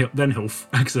then he'll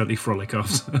accidentally frolic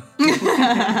after.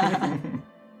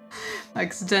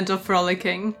 Accidental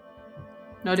frolicking.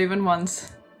 Not even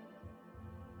once.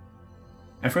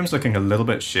 Ephraim's looking a little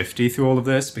bit shifty through all of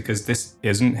this because this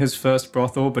isn't his first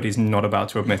brothel, but he's not about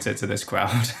to admit it to this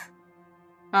crowd.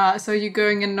 So you're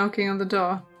going and knocking on the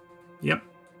door? Yep.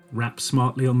 Rap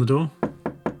smartly on the door.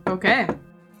 Okay.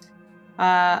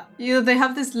 They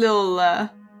have this little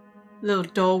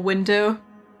door window.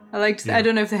 I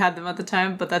don't know if they had them at the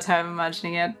time, but that's how I'm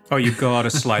imagining it. Oh, you gotta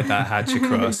slide that hatch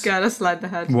across. Gotta slide the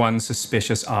hatch. One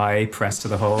suspicious eye pressed to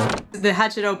the hole. The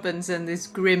hatchet opens and these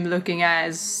grim-looking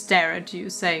eyes stare at you,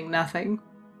 saying nothing.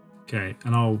 Okay,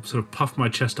 and I'll sort of puff my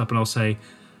chest up and I'll say,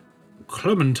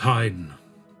 Clementine.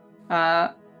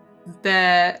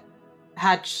 The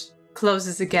hatch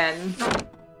closes again,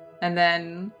 and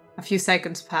then a few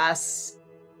seconds pass,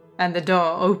 and the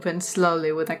door opens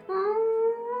slowly with a...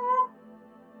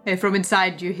 And from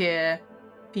inside you hear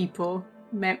people,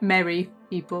 merry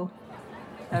people,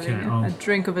 having a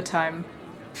drink of a time.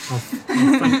 I'll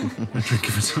thank a drink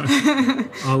of a time.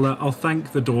 I'll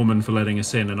thank the doorman for letting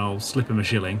us in, and I'll slip him a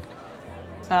shilling.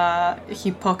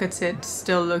 He pockets it,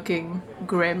 still looking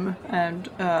grim and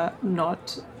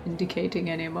not indicating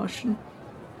any emotion.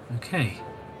 Okay,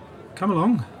 come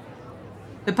along.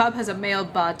 The pub has a male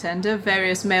bartender,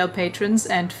 various male patrons,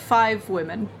 and 5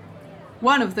 women.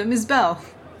 One of them is Belle.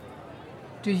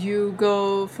 Do you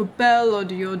go for Belle, or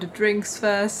do you order drinks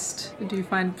first? Do you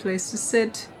find a place to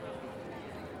sit?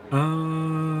 I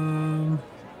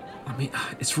mean,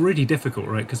 it's really difficult,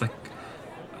 right? Because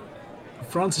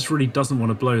Francis really doesn't want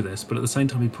to blow this, but at the same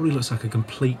time, he probably looks like a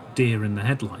complete deer in the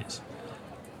headlights.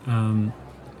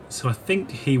 So I think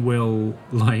he will,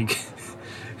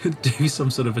 do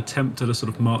some sort of attempt at a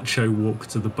sort of macho walk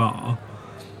to the bar.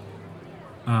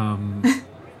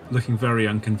 Looking very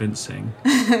unconvincing.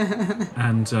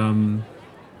 And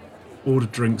order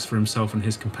drinks for himself and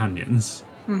his companions.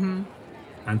 Mm-hmm.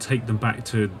 And take them back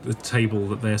to the table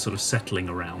that they're sort of settling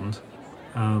around.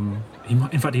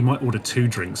 He might order 2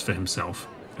 drinks for himself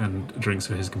and drinks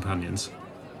for his companions.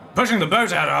 Pushing the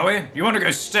boat out, are we? You want to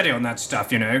go steady on that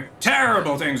stuff, you know.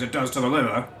 Terrible things it does to the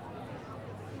liver.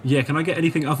 Yeah, can I get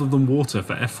anything other than water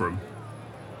for Ephraim?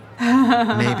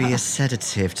 Maybe a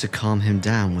sedative to calm him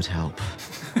down would help.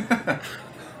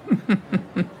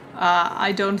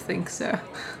 I don't think so.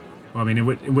 Well, I mean,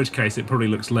 in which case it probably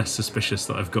looks less suspicious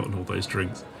that I've gotten all those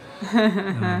drinks.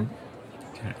 Okay,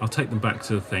 I'll take them back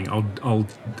to the thing.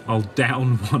 I'll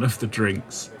down one of the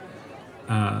drinks.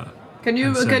 Can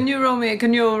you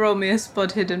roll me a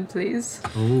spot hidden, please?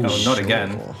 Oh, not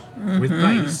again. With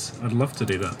base, I'd love to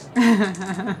do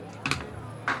that.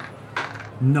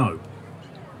 No.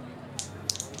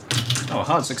 Oh,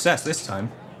 hard success this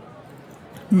time.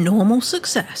 Normal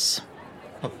success.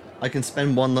 I can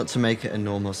spend 1 luck to make it a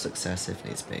normal success if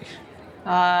needs be.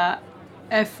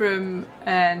 Ephraim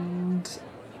and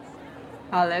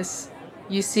Alice,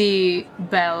 you see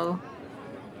Belle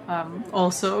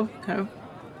also kind of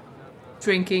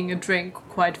drinking a drink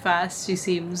quite fast. She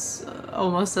seems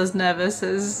almost as nervous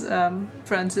as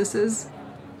Francis is.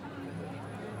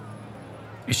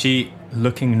 Is she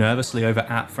looking nervously over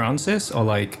at Francis, or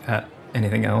like at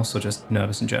anything else, or just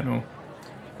nervous in general?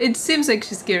 It seems like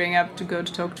she's gearing up to go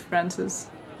to talk to Francis.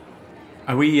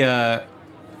 Are we, No,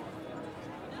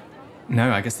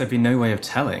 I guess there'd be no way of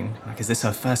telling. Like, is this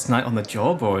her first night on the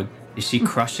job, or is she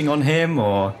crushing on him,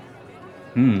 or...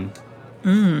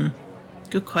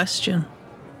 Good question.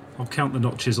 I'll count the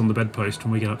notches on the bedpost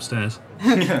when we get upstairs.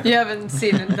 You haven't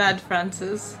seen that,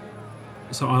 Francis.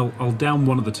 So I'll down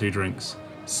one of the 2 drinks.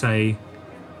 Say,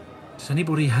 does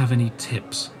anybody have any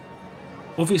tips?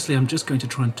 Obviously, I'm just going to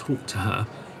try and talk to her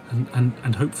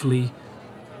and hopefully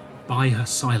buy her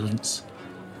silence.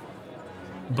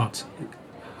 But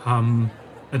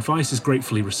advice is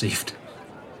gratefully received.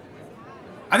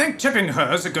 I think tipping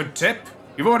her's a good tip.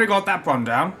 You've already got that one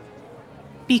down.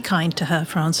 Be kind to her,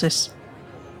 Francis.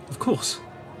 Of course.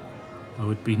 I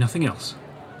would be nothing else.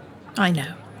 I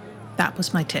know. That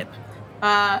was my tip.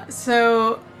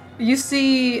 So you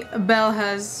see Belle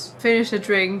has finished a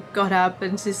drink, got up,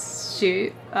 and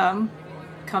she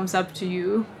comes up to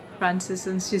you, Francis,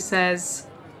 and she says,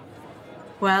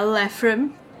 "Well,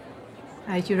 Ephraim,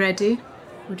 are you ready?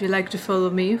 Would you like to follow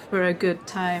me for a good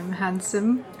time,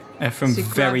 handsome?" Ephraim She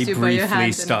very grabs you by your hand briefly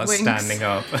and starts winks. standing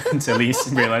up until he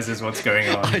realizes what's going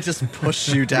on. I just push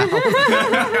you down.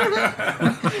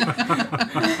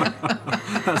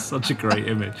 That's such a great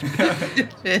image.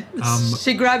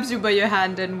 She grabs you by your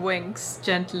hand and winks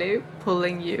gently,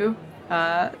 pulling you.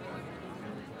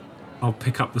 I'll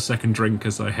pick up the second drink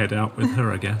as I head out with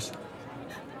her, I guess.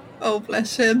 Oh,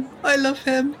 bless him. I love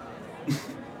him.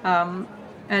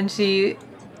 And she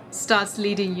starts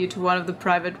leading you to one of the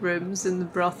private rooms in the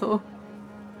brothel.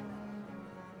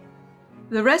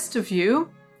 The rest of you,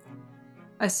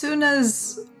 as soon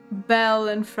as Belle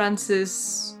and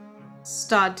Francis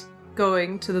start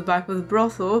going to the back of the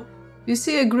brothel, you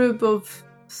see a group of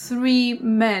 3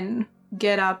 men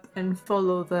get up and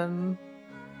follow them.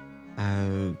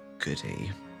 Oh,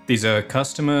 goody. These are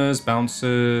customers,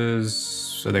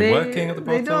 bouncers. Are they working at the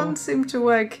brothel? They don't seem to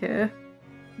work here.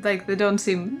 Like, they don't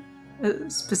seem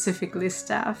specifically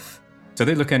staff. Do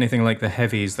they look anything like the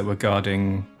heavies that were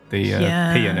guarding the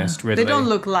pianist, Ridley? They don't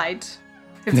look light,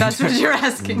 if that's what you're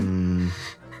asking.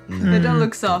 They don't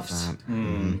look soft.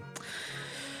 Okay.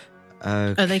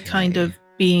 Are they kind of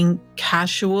being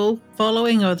casual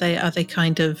following, or are they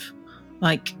kind of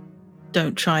like,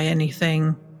 don't try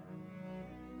anything?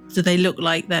 Do they look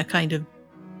like they're kind of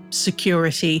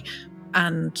security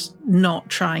and not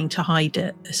trying to hide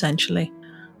it, essentially?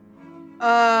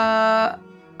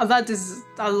 That is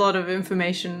a lot of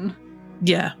information.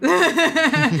 Yeah.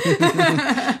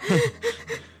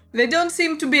 They don't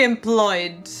seem to be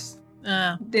employed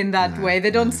in that way.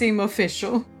 They don't seem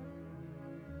official.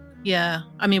 Yeah.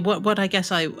 I mean, what I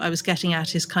guess I was getting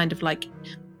at is kind of like,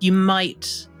 it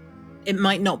might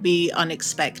not be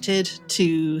unexpected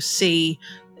to see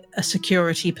a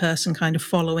security person kind of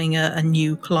following a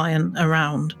new client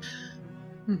around.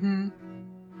 Mm-hmm.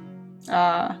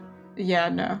 Yeah,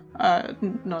 no,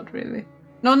 not really.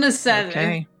 Not necessarily.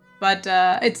 Okay. But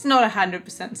it's not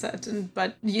 100% certain.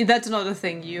 But that's not a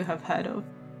thing you have heard of,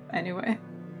 anyway,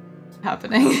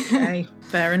 happening. Okay,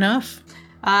 fair enough.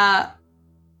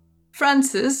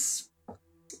 Francis,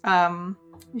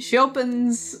 she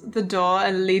opens the door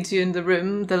and leads you in the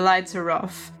room. The lights are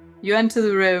off. You enter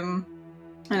the room,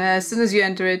 and as soon as you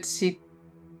enter it, she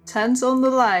turns on the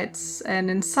lights,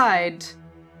 and inside,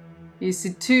 you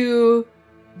see 2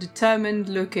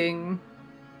 determined-looking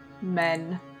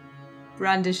men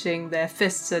brandishing their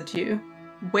fists at you,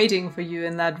 waiting for you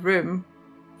in that room.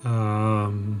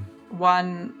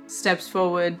 One steps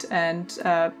forward and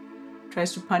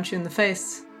tries to punch you in the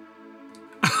face.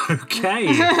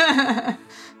 Okay.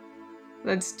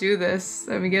 Let's do this.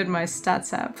 Let me get my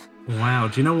stats app. Wow,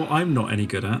 do you know what I'm not any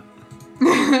good at?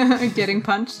 Getting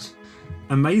punched.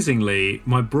 Amazingly,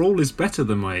 my brawl is better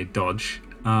than my dodge,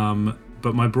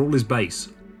 but my brawl is base.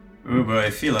 Ooh, but I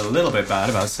feel a little bit bad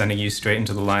about sending you straight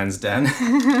into the lion's den.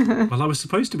 Well, I was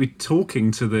supposed to be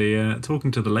talking to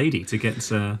the lady to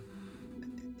get.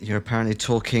 You're apparently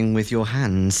talking with your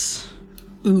hands.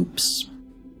 Oops.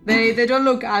 They don't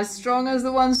look as strong as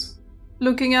the ones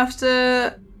looking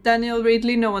after Daniel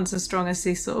Ridley. No one's as strong as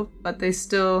Cecil, but they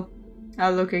still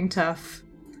are looking tough.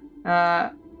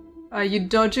 Are you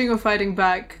dodging or fighting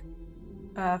back,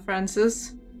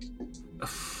 Francis?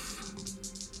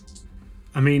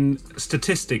 I mean,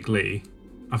 statistically,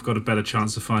 I've got a better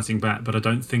chance of fighting back, but I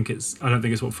don't think it's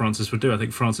what Francis would do. I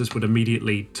think Francis would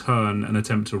immediately turn and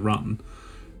attempt to run.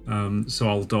 So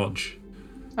I'll dodge.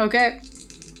 Okay.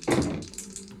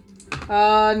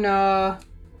 Oh no.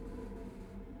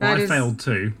 I failed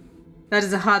too. That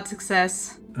is a hard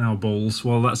success. Oh, balls.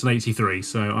 Well, that's an 83,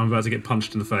 so I'm about to get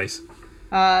punched in the face.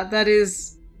 That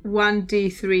is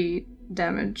 1d3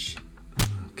 damage.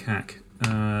 Cack.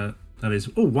 That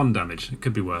is 1 damage. It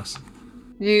could be worse.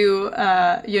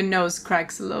 Your nose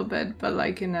cracks a little bit, but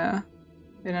like in an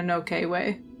okay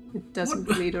way. It doesn't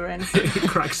bleed or anything. It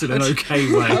cracks in an okay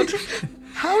way.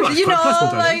 How you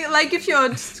know, like if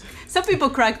you're, some people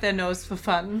crack their nose for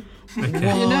fun. Okay.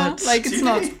 You know, like it's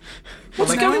not.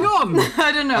 What's going on?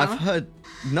 I don't know. I've heard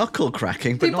knuckle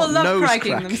cracking, but people not love nose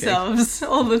cracking themselves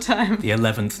all the time. The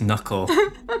 11th knuckle.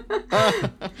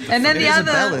 And then There's a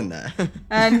bell in there.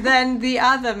 And then the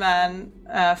other man,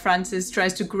 Francis,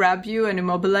 tries to grab you and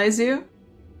immobilize you.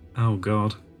 Oh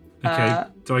god. Okay.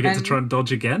 Do I get to try and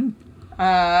dodge again?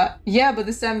 Yeah, but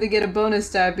this time they get a bonus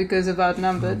die because of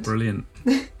outnumbered. Oh, brilliant.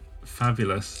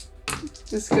 Fabulous.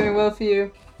 It's going well for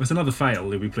you. There's another fail,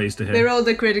 you'll be pleased to hear. They rolled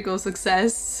a critical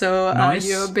success, so Nice.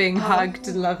 you're being hugged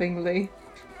lovingly.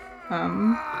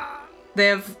 They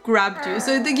have grabbed you.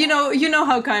 So you know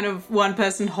how kind of one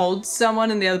person holds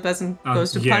someone and the other person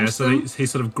goes to punch so them? he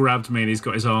sort of grabbed me and he's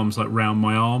got his arms like round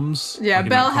my arms. Yeah, like in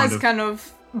Belle that has kind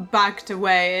of backed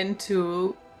away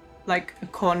into like a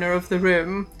corner of the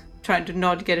room, trying to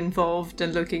not get involved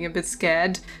and looking a bit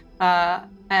scared.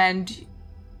 And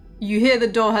you hear the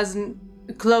door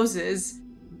closes,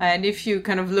 and if you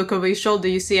kind of look over your shoulder,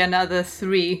 you see another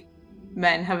 3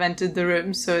 men have entered the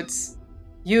room. So it's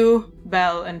you,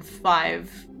 Belle, and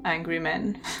 5 angry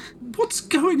men. What's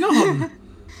going on?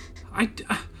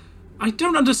 I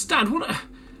don't understand. What?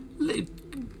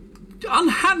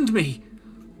 Unhand me.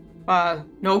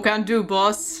 No can do,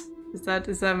 boss. Is that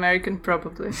American?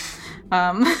 Probably.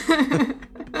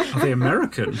 Are they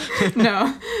American?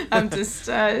 No, I'm just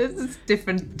it's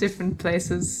different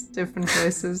places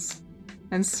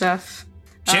and stuff.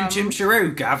 Chim chim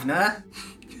chiroo, governor.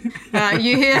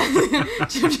 You hear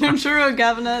chim chim chiroo,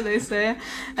 governor, they say,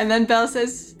 and then Belle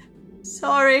says,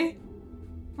 "Sorry."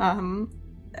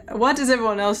 What is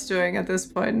everyone else doing at this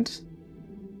point?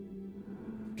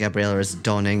 Gabriella is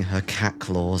donning her cat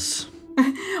claws.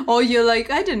 Or you're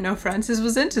like, I didn't know Francis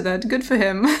was into that. Good for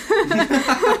him.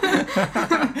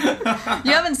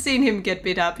 You haven't seen him get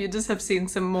beat up. You just have seen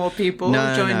some more people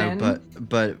join in.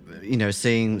 But you know,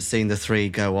 seeing the 3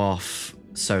 go off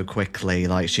so quickly,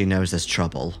 like she knows there's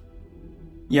trouble.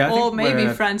 Yeah, or maybe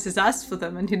Francis asked for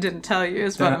them and he didn't tell you.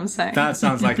 Is what I'm saying. That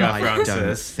sounds like our I Francis.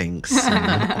 don't think so.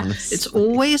 Honestly. It's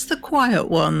always the quiet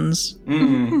ones.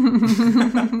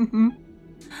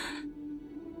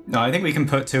 No, I think we can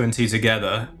put 2 and 2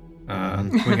 together.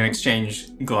 We can exchange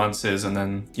glances and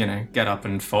then, get up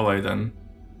and follow them.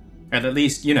 And at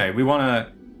least, we want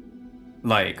to,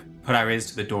 put our ears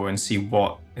to the door and see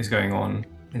what is going on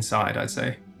inside, I'd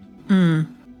say.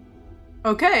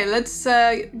 Okay, let's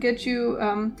get you...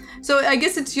 So I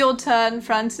guess it's your turn,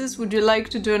 Francis. Would you like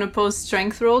to do an opposed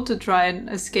strength roll to try and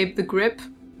escape the grip?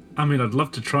 I mean, I'd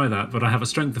love to try that, but I have a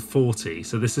strength of 40,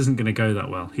 so this isn't going to go that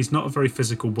well. He's not a very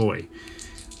physical boy.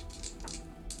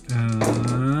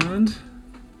 And...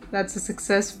 That's a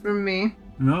success from me.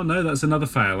 No, that's another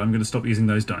fail. I'm going to stop using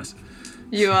those dice.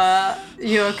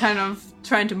 You're kind of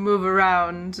trying to move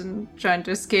around and trying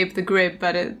to escape the grip,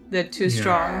 but they're too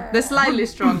strong. They're slightly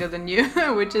stronger than you,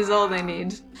 which is all they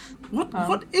need.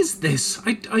 What is this?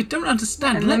 I don't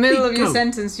understand. In the middle of your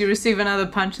sentence, you receive another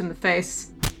punch in the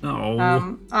face.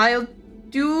 Oh. I'll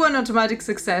do an automatic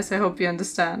success. I hope you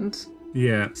understand.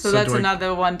 Yeah. So that's another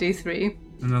 1d3.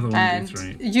 Another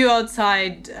 1d3. And you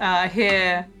outside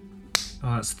here.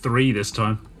 Oh, that's 3 this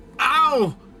time.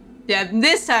 Ow! Yeah,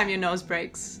 this time your nose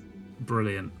breaks.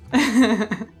 Brilliant.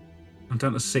 I'm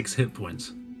down to 6 hit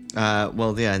points.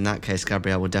 Well, yeah, in that case,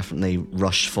 Gabrielle will definitely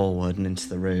rush forward and into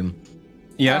the room.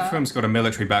 Yeah, Ephraim's got a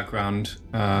military background.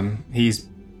 He's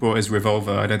brought his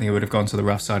revolver. I don't think he would have gone to the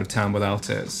rough side of town without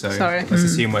it. So let's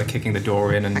assume we're kicking the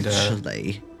door in and...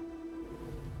 Actually,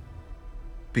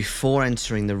 before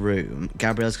entering the room,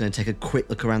 Gabrielle's going to take a quick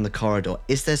look around the corridor.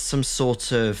 Is there some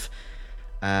sort of,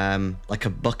 like a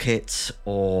bucket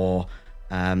or,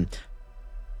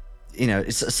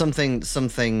 it's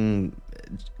something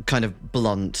kind of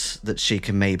blunt that she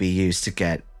can maybe use to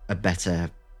get a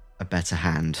better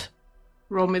hand?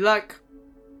 Roll me luck.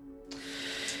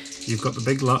 You've got the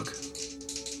big luck.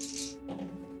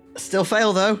 Still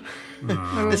fail, though.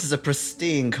 This is a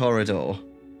pristine corridor.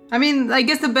 I mean, I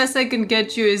guess the best I can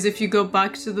get you is if you go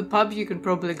back to the pub, you can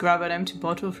probably grab an empty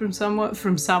bottle from someone.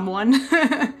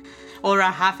 Or a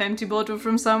half-empty bottle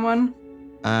from someone.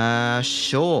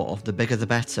 Sure. The bigger the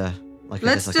better.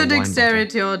 Let's do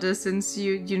dexterity order, since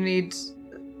you need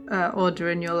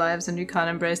order in your lives and you can't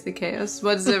embrace the chaos.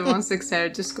 What is everyone's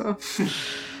dexterity score?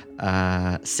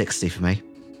 60 for me.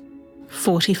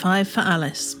 45 for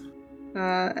Alice.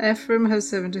 Ephraim has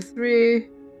 73.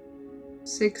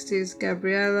 60 is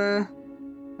Gabriella.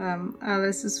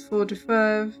 Alice is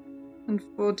 45. And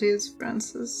 40 is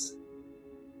Francis.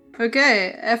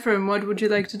 Okay, Ephraim, what would you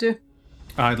like to do?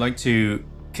 I'd like to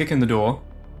kick in the door.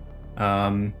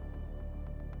 And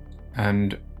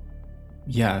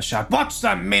shout, "What's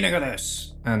the meaning of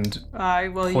this?" And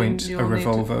point a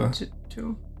revolver.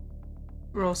 To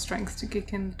roll strength to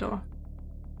kick in the door.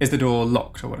 Is the door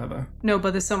locked or whatever? No,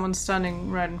 but there's someone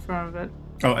standing right in front of it.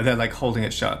 Oh, they're like holding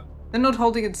it shut. They're not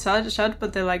holding it shut,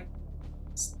 but they're like,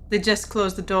 they just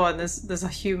closed the door and there's a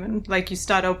human. Like, you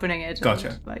start opening it.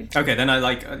 Gotcha. And, okay, then I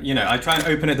I try and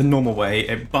open it the normal way.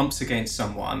 It bumps against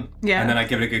someone. Yeah. And then I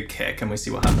give it a good kick and we see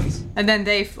what happens. And then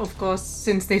they, of course,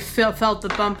 since they felt the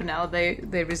bump now, they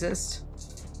resist.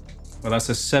 Well, that's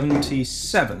a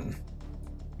 77,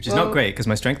 which is not great because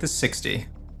my strength is 60.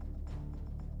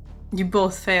 You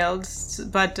both failed,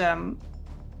 but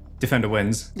Defender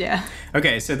wins. Yeah.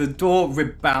 Okay, so the door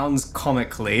rebounds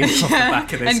comically off the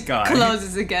back of this guy. And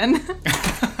closes again.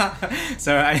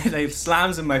 So it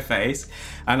slams in my face,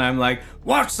 and I'm like,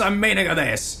 "What's the meaning of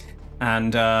this?"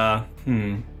 And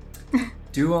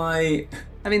do I?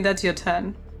 I mean, that's your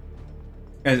turn.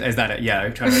 Is that it? Yeah,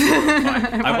 I'm trying to.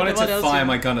 I wanted to fire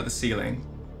my gun at the ceiling.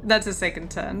 That's a second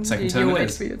turn. You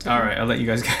wait for your turn. All right, I'll let you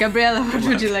guys go. Gabriella, what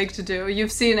would you like to do?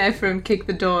 You've seen Ephraim kick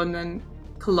the door and then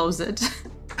close it.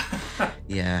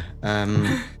 Yeah.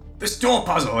 This door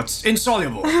puzzle, it's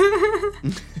insoluble.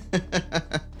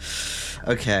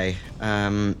 Okay.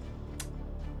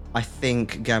 I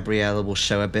think Gabriella will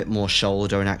show a bit more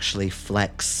shoulder and actually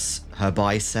flex her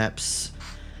biceps.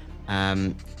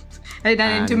 An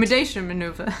intimidation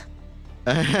maneuver.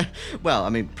 Well, I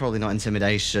mean, probably not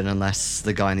intimidation unless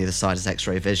the guy on the other side has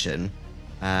X-ray vision.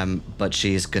 But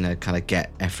she's gonna kind of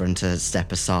get Ephraim to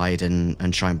step aside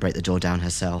and try and break the door down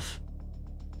herself.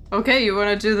 Okay, you want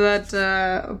to do that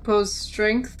opposed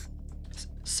strength?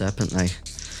 Certainly.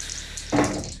 Come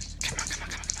on.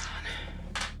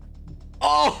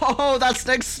 Oh, that's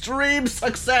an extreme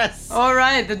success! All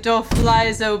right, the door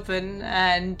flies open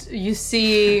and you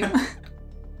see...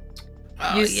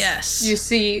 yes. You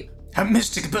see... Her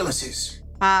mystic abilities.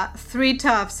 3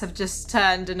 toughs have just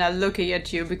turned and are looking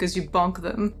at you because you bonk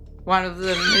them. One of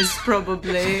them is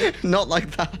probably... Not like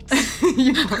that.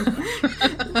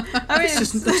 I mean, this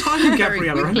isn't the time,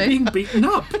 Gabriella. I'm being beaten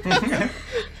up.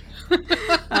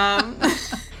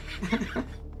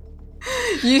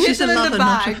 You hit them in the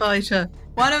back. Not a fighter.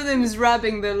 One of them is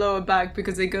rubbing their lower back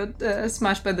because they got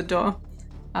smashed by the door.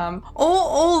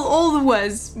 All the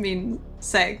words mean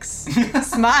sex.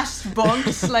 Smashed,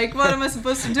 bonked. Like, what am I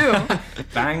supposed to do?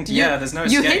 Banged. Yeah, there's no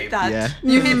escape. You hit that. Yeah.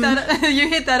 You hit that. You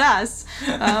hit that ass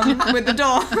with the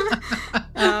door.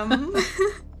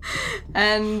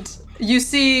 And you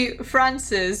see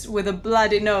Francis with a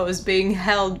bloody nose being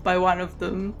held by one of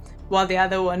them, while the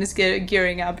other one is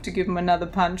gearing up to give him another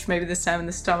punch, maybe this time in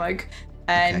the stomach.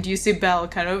 And you see Belle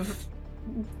kind of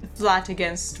flat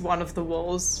against one of the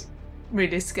walls,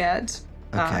 really scared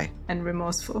and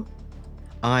remorseful.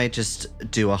 I just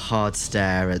do a hard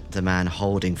stare at the man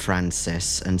holding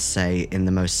Francis and say in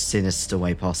the most sinister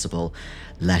way possible,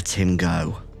 "Let him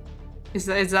go." Is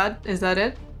that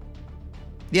it?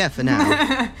 Yeah, for now.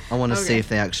 I want to see if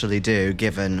they actually do,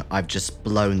 given I've just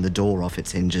blown the door off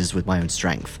its hinges with my own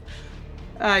strength.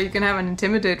 You can have an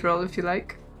intimidate roll if you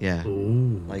like. Yeah.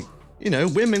 Ooh. Like,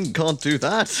 women can't do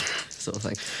that, sort of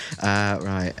thing.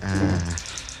 Right.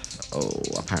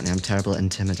 Apparently I'm terrible at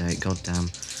intimidate, goddamn.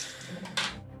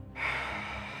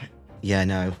 Yeah,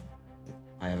 no.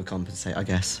 I overcompensate, I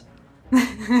guess.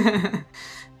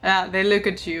 They look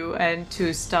at you and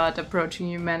two start approaching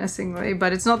you menacingly,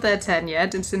 but it's not their turn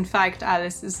yet. It's in fact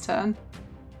Alice's turn.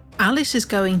 Alice is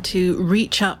going to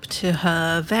reach up to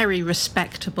her very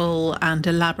respectable and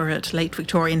elaborate late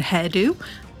Victorian hairdo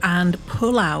and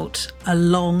pull out a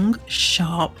long,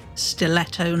 sharp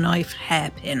stiletto knife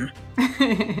hairpin.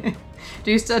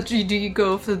 Do you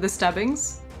go for the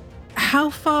stabbings? How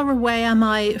far away am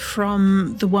I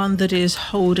from the one that is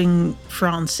holding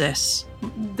Francis?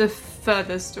 The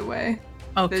furthest away.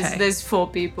 Okay. There's 4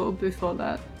 people before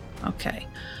that. Okay.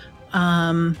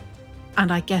 And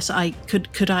I guess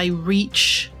could I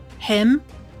reach him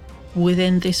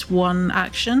within this one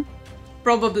action?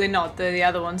 Probably not. The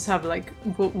other ones have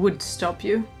would stop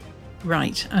you.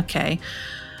 Right. Okay.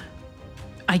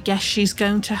 I guess she's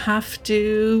going to have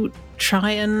to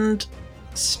try and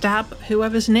stab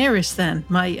whoever's nearest then.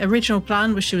 My original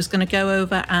plan was she was going to go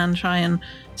over and try and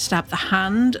stab the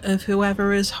hand of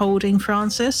whoever is holding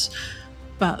Francis,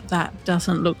 but that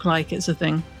doesn't look like it's a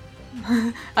thing.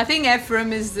 I think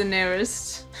Ephraim is the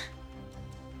nearest.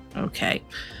 Okay.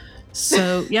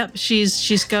 So, yep,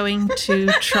 she's going to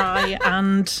try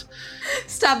and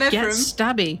stab Ephraim. Get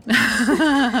stabby.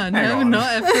 No,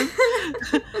 not Ephraim.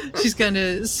 She's going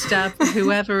to stab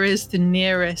whoever is the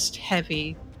nearest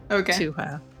heavy to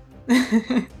her.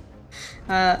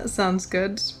 Sounds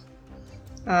good.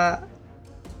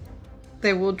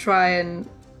 They will try and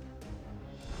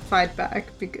fight back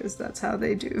because that's how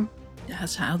they do.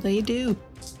 That's how they do.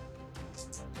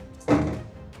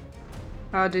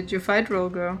 How did your fight roll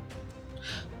go?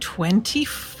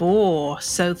 24,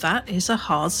 so that is a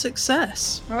hard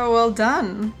success. Oh, well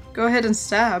done. Go ahead and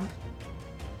stab.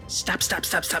 Stab, stab,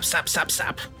 stab, stab, stab, stab,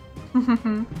 stab.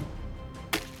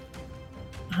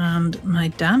 And my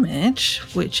damage,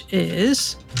 which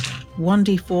is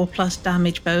 1d4 plus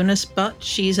damage bonus, but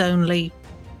she's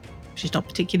not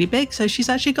particularly big, so she's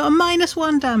actually got a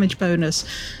 -1 damage bonus.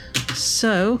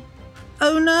 So,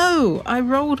 oh no, I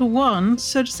rolled a 1,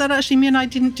 so does that actually mean I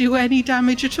didn't do any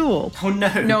damage at all? Oh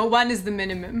no. No, 1 is the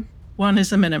minimum. 1 is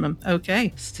the minimum,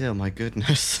 okay. Still, my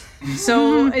goodness.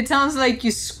 So it sounds like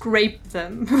you scrape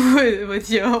them with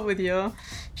your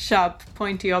sharp,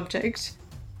 pointy object.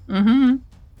 Mm-hmm.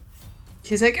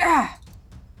 She's like, ah!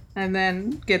 And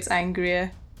then gets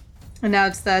angrier. And now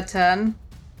it's their turn.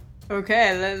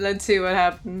 Okay, let's see what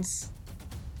happens.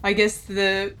 I guess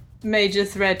the major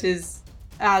threat is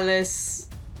Alice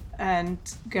and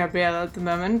Gabriella at the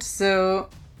moment. So,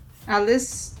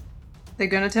 Alice, they're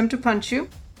gonna attempt to punch you.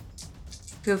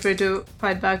 Feel free to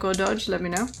fight back or dodge, let me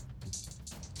know.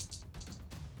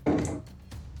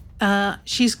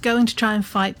 She's going to try and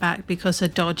fight back because her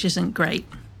dodge isn't great.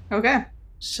 Okay.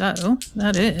 So,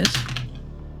 that is...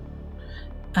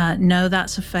 no,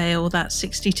 that's a fail. That's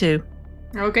 62.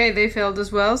 Okay, they failed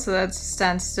as well, so that's a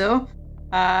standstill.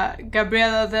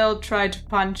 Gabriella, they'll try to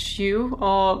punch you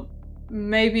or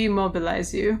maybe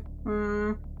immobilize you.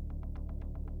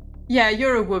 Yeah,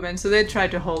 you're a woman, so they try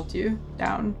to hold you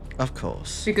down. Of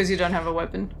course. Because you don't have a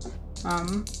weapon.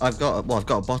 I've got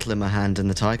a bottle in my hand and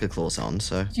the tiger claws on,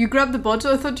 so... You grabbed the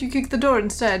bottle? I thought you kicked the door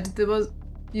instead.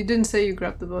 You didn't say you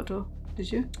grabbed the bottle, did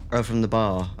you? Oh, from the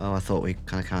bar. Oh, I thought we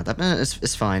kind of counted that. No,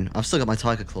 it's fine. I've still got my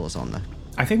tiger claws on, though.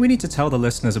 I think we need to tell the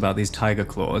listeners about these tiger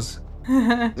claws.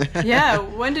 Yeah,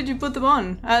 when did you put them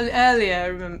on?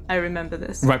 Earlier, I remember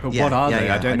this. Right, but what are they?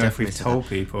 Yeah, I don't know if definitely we've said told that.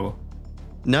 people.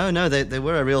 No, they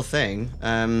were a real thing.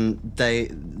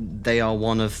 They are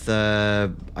one of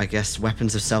the, I guess,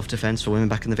 weapons of self-defense for women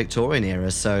back in the Victorian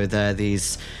era. So they're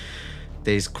these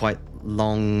quite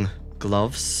long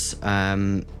gloves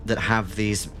that have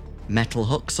these metal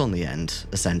hooks on the end,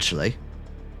 essentially.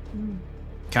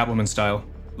 Catwoman style.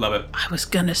 Love it. I was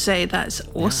gonna say that's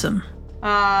awesome.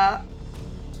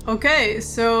 Okay,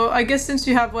 so I guess since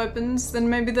you have weapons, then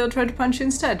maybe they'll try to punch you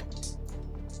instead.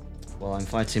 Well, I'm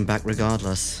fighting back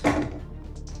regardless.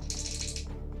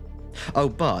 Oh,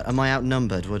 but am I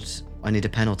outnumbered? Would I need a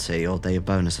penalty or they a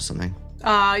bonus or something?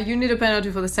 You need a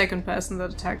penalty for the second person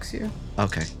that attacks you.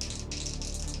 Okay.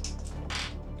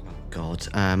 Oh, God.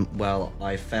 Well,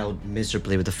 I failed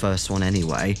miserably with the first one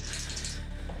anyway.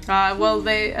 Well,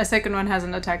 a second one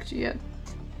hasn't attacked you yet.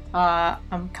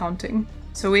 I'm counting.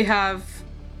 So we have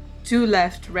 2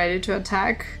 left ready to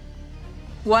attack.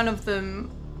 One of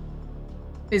them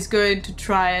is going to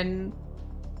try and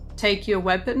take your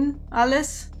weapon,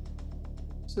 Alice.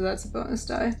 So that's a bonus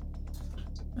die.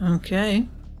 Okay.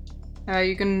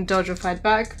 You can dodge or fight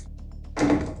back.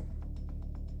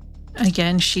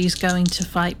 Again, she's going to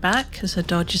fight back because her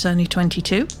dodge is only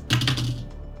 22.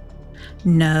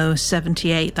 No,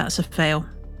 78, that's a fail.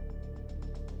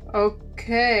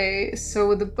 Okay, so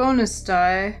with the bonus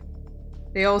die,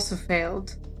 they also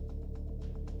failed.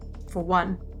 For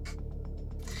 1.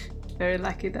 Very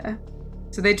lucky there.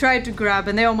 So they tried to grab,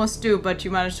 and they almost do, but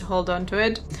you managed to hold on to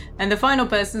it. And the final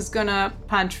person is gonna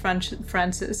punch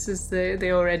Francis, as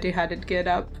they already had it geared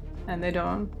up, and they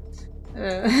don't.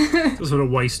 Sort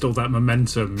of waste all that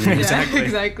momentum. Yeah,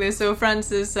 exactly. So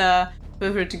Francis, feel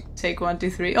free to take 1, 2,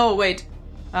 3. Oh, wait.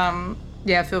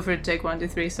 Yeah, feel free to take 1, 2,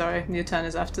 3. Sorry, your turn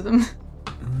is after them.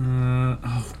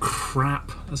 Oh,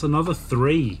 crap. That's another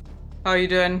 3. How are you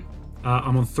doing?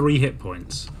 I'm on 3 hit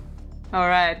points. All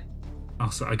right.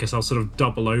 I guess I'll sort of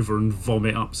double over and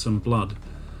vomit up some blood.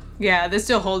 Yeah, they're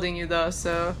still holding you though,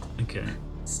 so... Okay.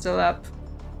 Still up.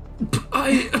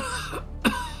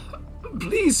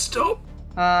 Please stop.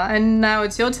 And now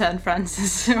it's your turn,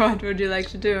 Francis. What would you like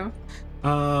to do?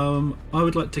 I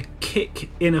would like to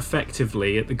kick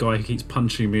ineffectively at the guy who keeps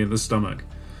punching me in the stomach.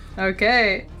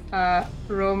 Okay.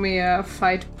 Roll me a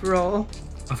fight brawl.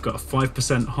 I've got a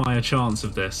 5% higher chance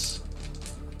of this.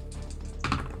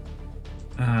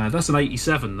 That's an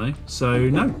 87 though, so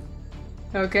no.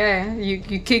 Okay,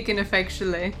 you kick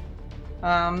ineffectually.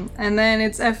 And then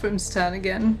it's Ephraim's turn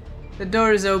again. The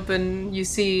door is open. You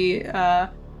see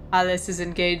Alice is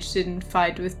engaged in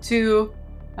fight with 2,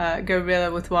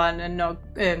 Gabriella with 1,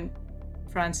 and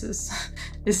Francis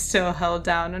is still held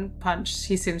down and punched.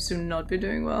 He seems to not be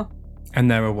doing well.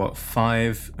 And there are,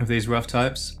 5 of these rough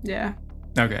types? Yeah.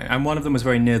 Okay, and one of them was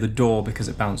very near the door because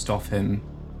it bounced off him.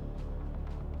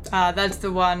 That's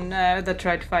the one that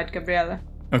tried to fight Gabriella.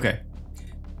 Okay.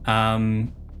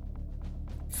 Fine.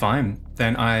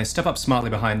 Then I step up smartly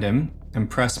behind him and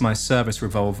press my service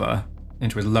revolver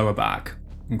into his lower back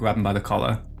and grab him by the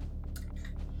collar.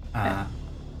 Yeah.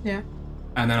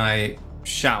 And then I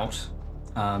shout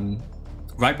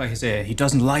right by his ear, he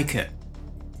doesn't like it.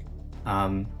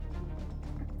 I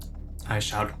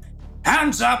shout,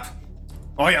 hands up,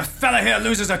 or your fella here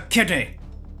loses a kidney.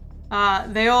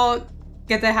 They all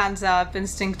get their hands up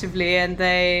instinctively, and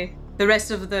the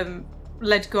rest of them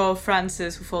let go of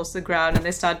Francis, who falls to the ground, and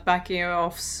they start backing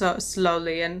off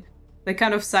slowly, and they're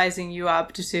kind of sizing you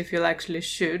up to see if you'll actually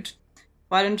shoot.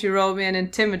 Why don't you roll me an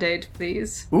intimidate,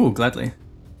 please? Ooh, gladly.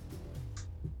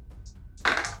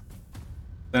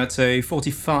 That's a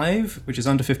 45, which is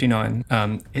under 59.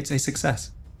 It's a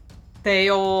success. They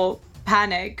all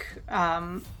panic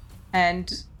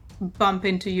and bump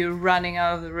into you running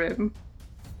out of the room.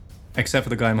 Except for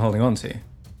the guy I'm holding on to.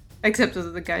 Except for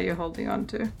the guy you're holding on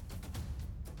to.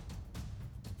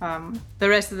 The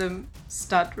rest of them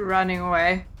start running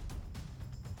away.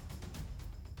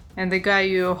 And the guy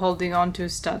you're holding on to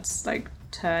starts,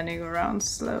 turning around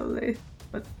slowly,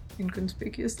 but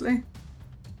inconspicuously.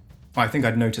 I think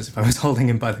I'd notice if I was holding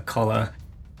him by the collar.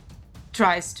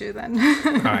 Tries to, then.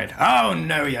 Right. Oh,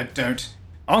 no, you don't.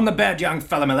 On the bed, young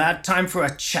fella, my lad. Time for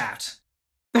a chat.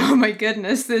 Oh my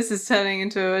goodness, this is turning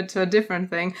into a different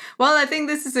thing. Well, I think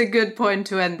this is a good point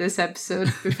to end this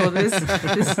episode before this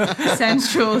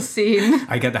sensual scene.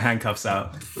 I get the handcuffs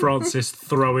out. Francis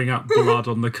throwing up blood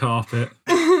on the carpet.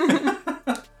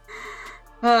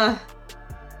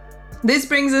 This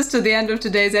brings us to the end of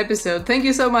today's episode. Thank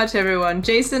you so much, everyone.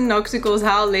 Jason, Noxicals,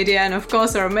 Hal, Lydia, and of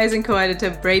course our amazing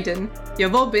co-editor, Brayden.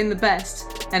 You've all been the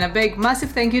best. And a big, massive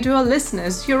thank you to our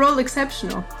listeners. You're all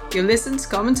exceptional. Your listens,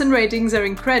 comments, and ratings are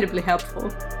incredibly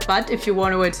helpful. But if you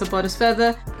want to support us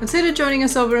further, consider joining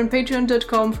us over on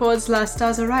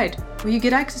patreon.com/StarsAreRight, where you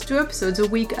get access to episodes a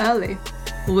week early.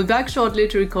 We'll be back shortly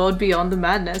to record Beyond the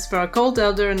Madness for our Cold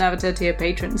Elder and Avatar tier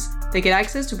patrons. They get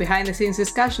access to behind-the-scenes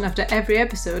discussion after every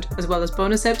episode, as well as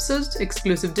bonus episodes,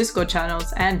 exclusive Discord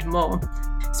channels, and more.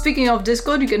 Speaking of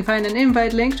Discord, you can find an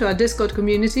invite link to our Discord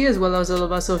community, as well as all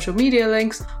of our social media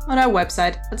links, on our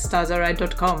website at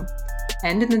starsareright.com.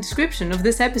 And in the description of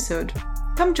this episode.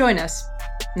 Come join us.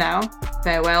 Now,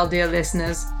 farewell, dear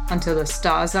listeners, until the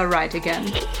stars are right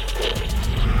again.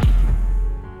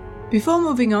 Before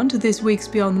moving on to this week's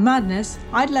Beyond the Madness,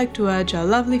 I'd like to urge our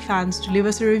lovely fans to leave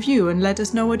us a review and let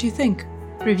us know what you think.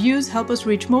 Reviews help us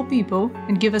reach more people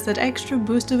and give us that extra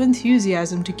boost of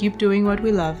enthusiasm to keep doing what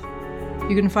we love.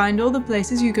 You can find all the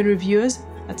places you can review us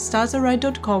at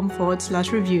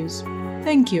starsareright.com/reviews.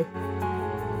 Thank you.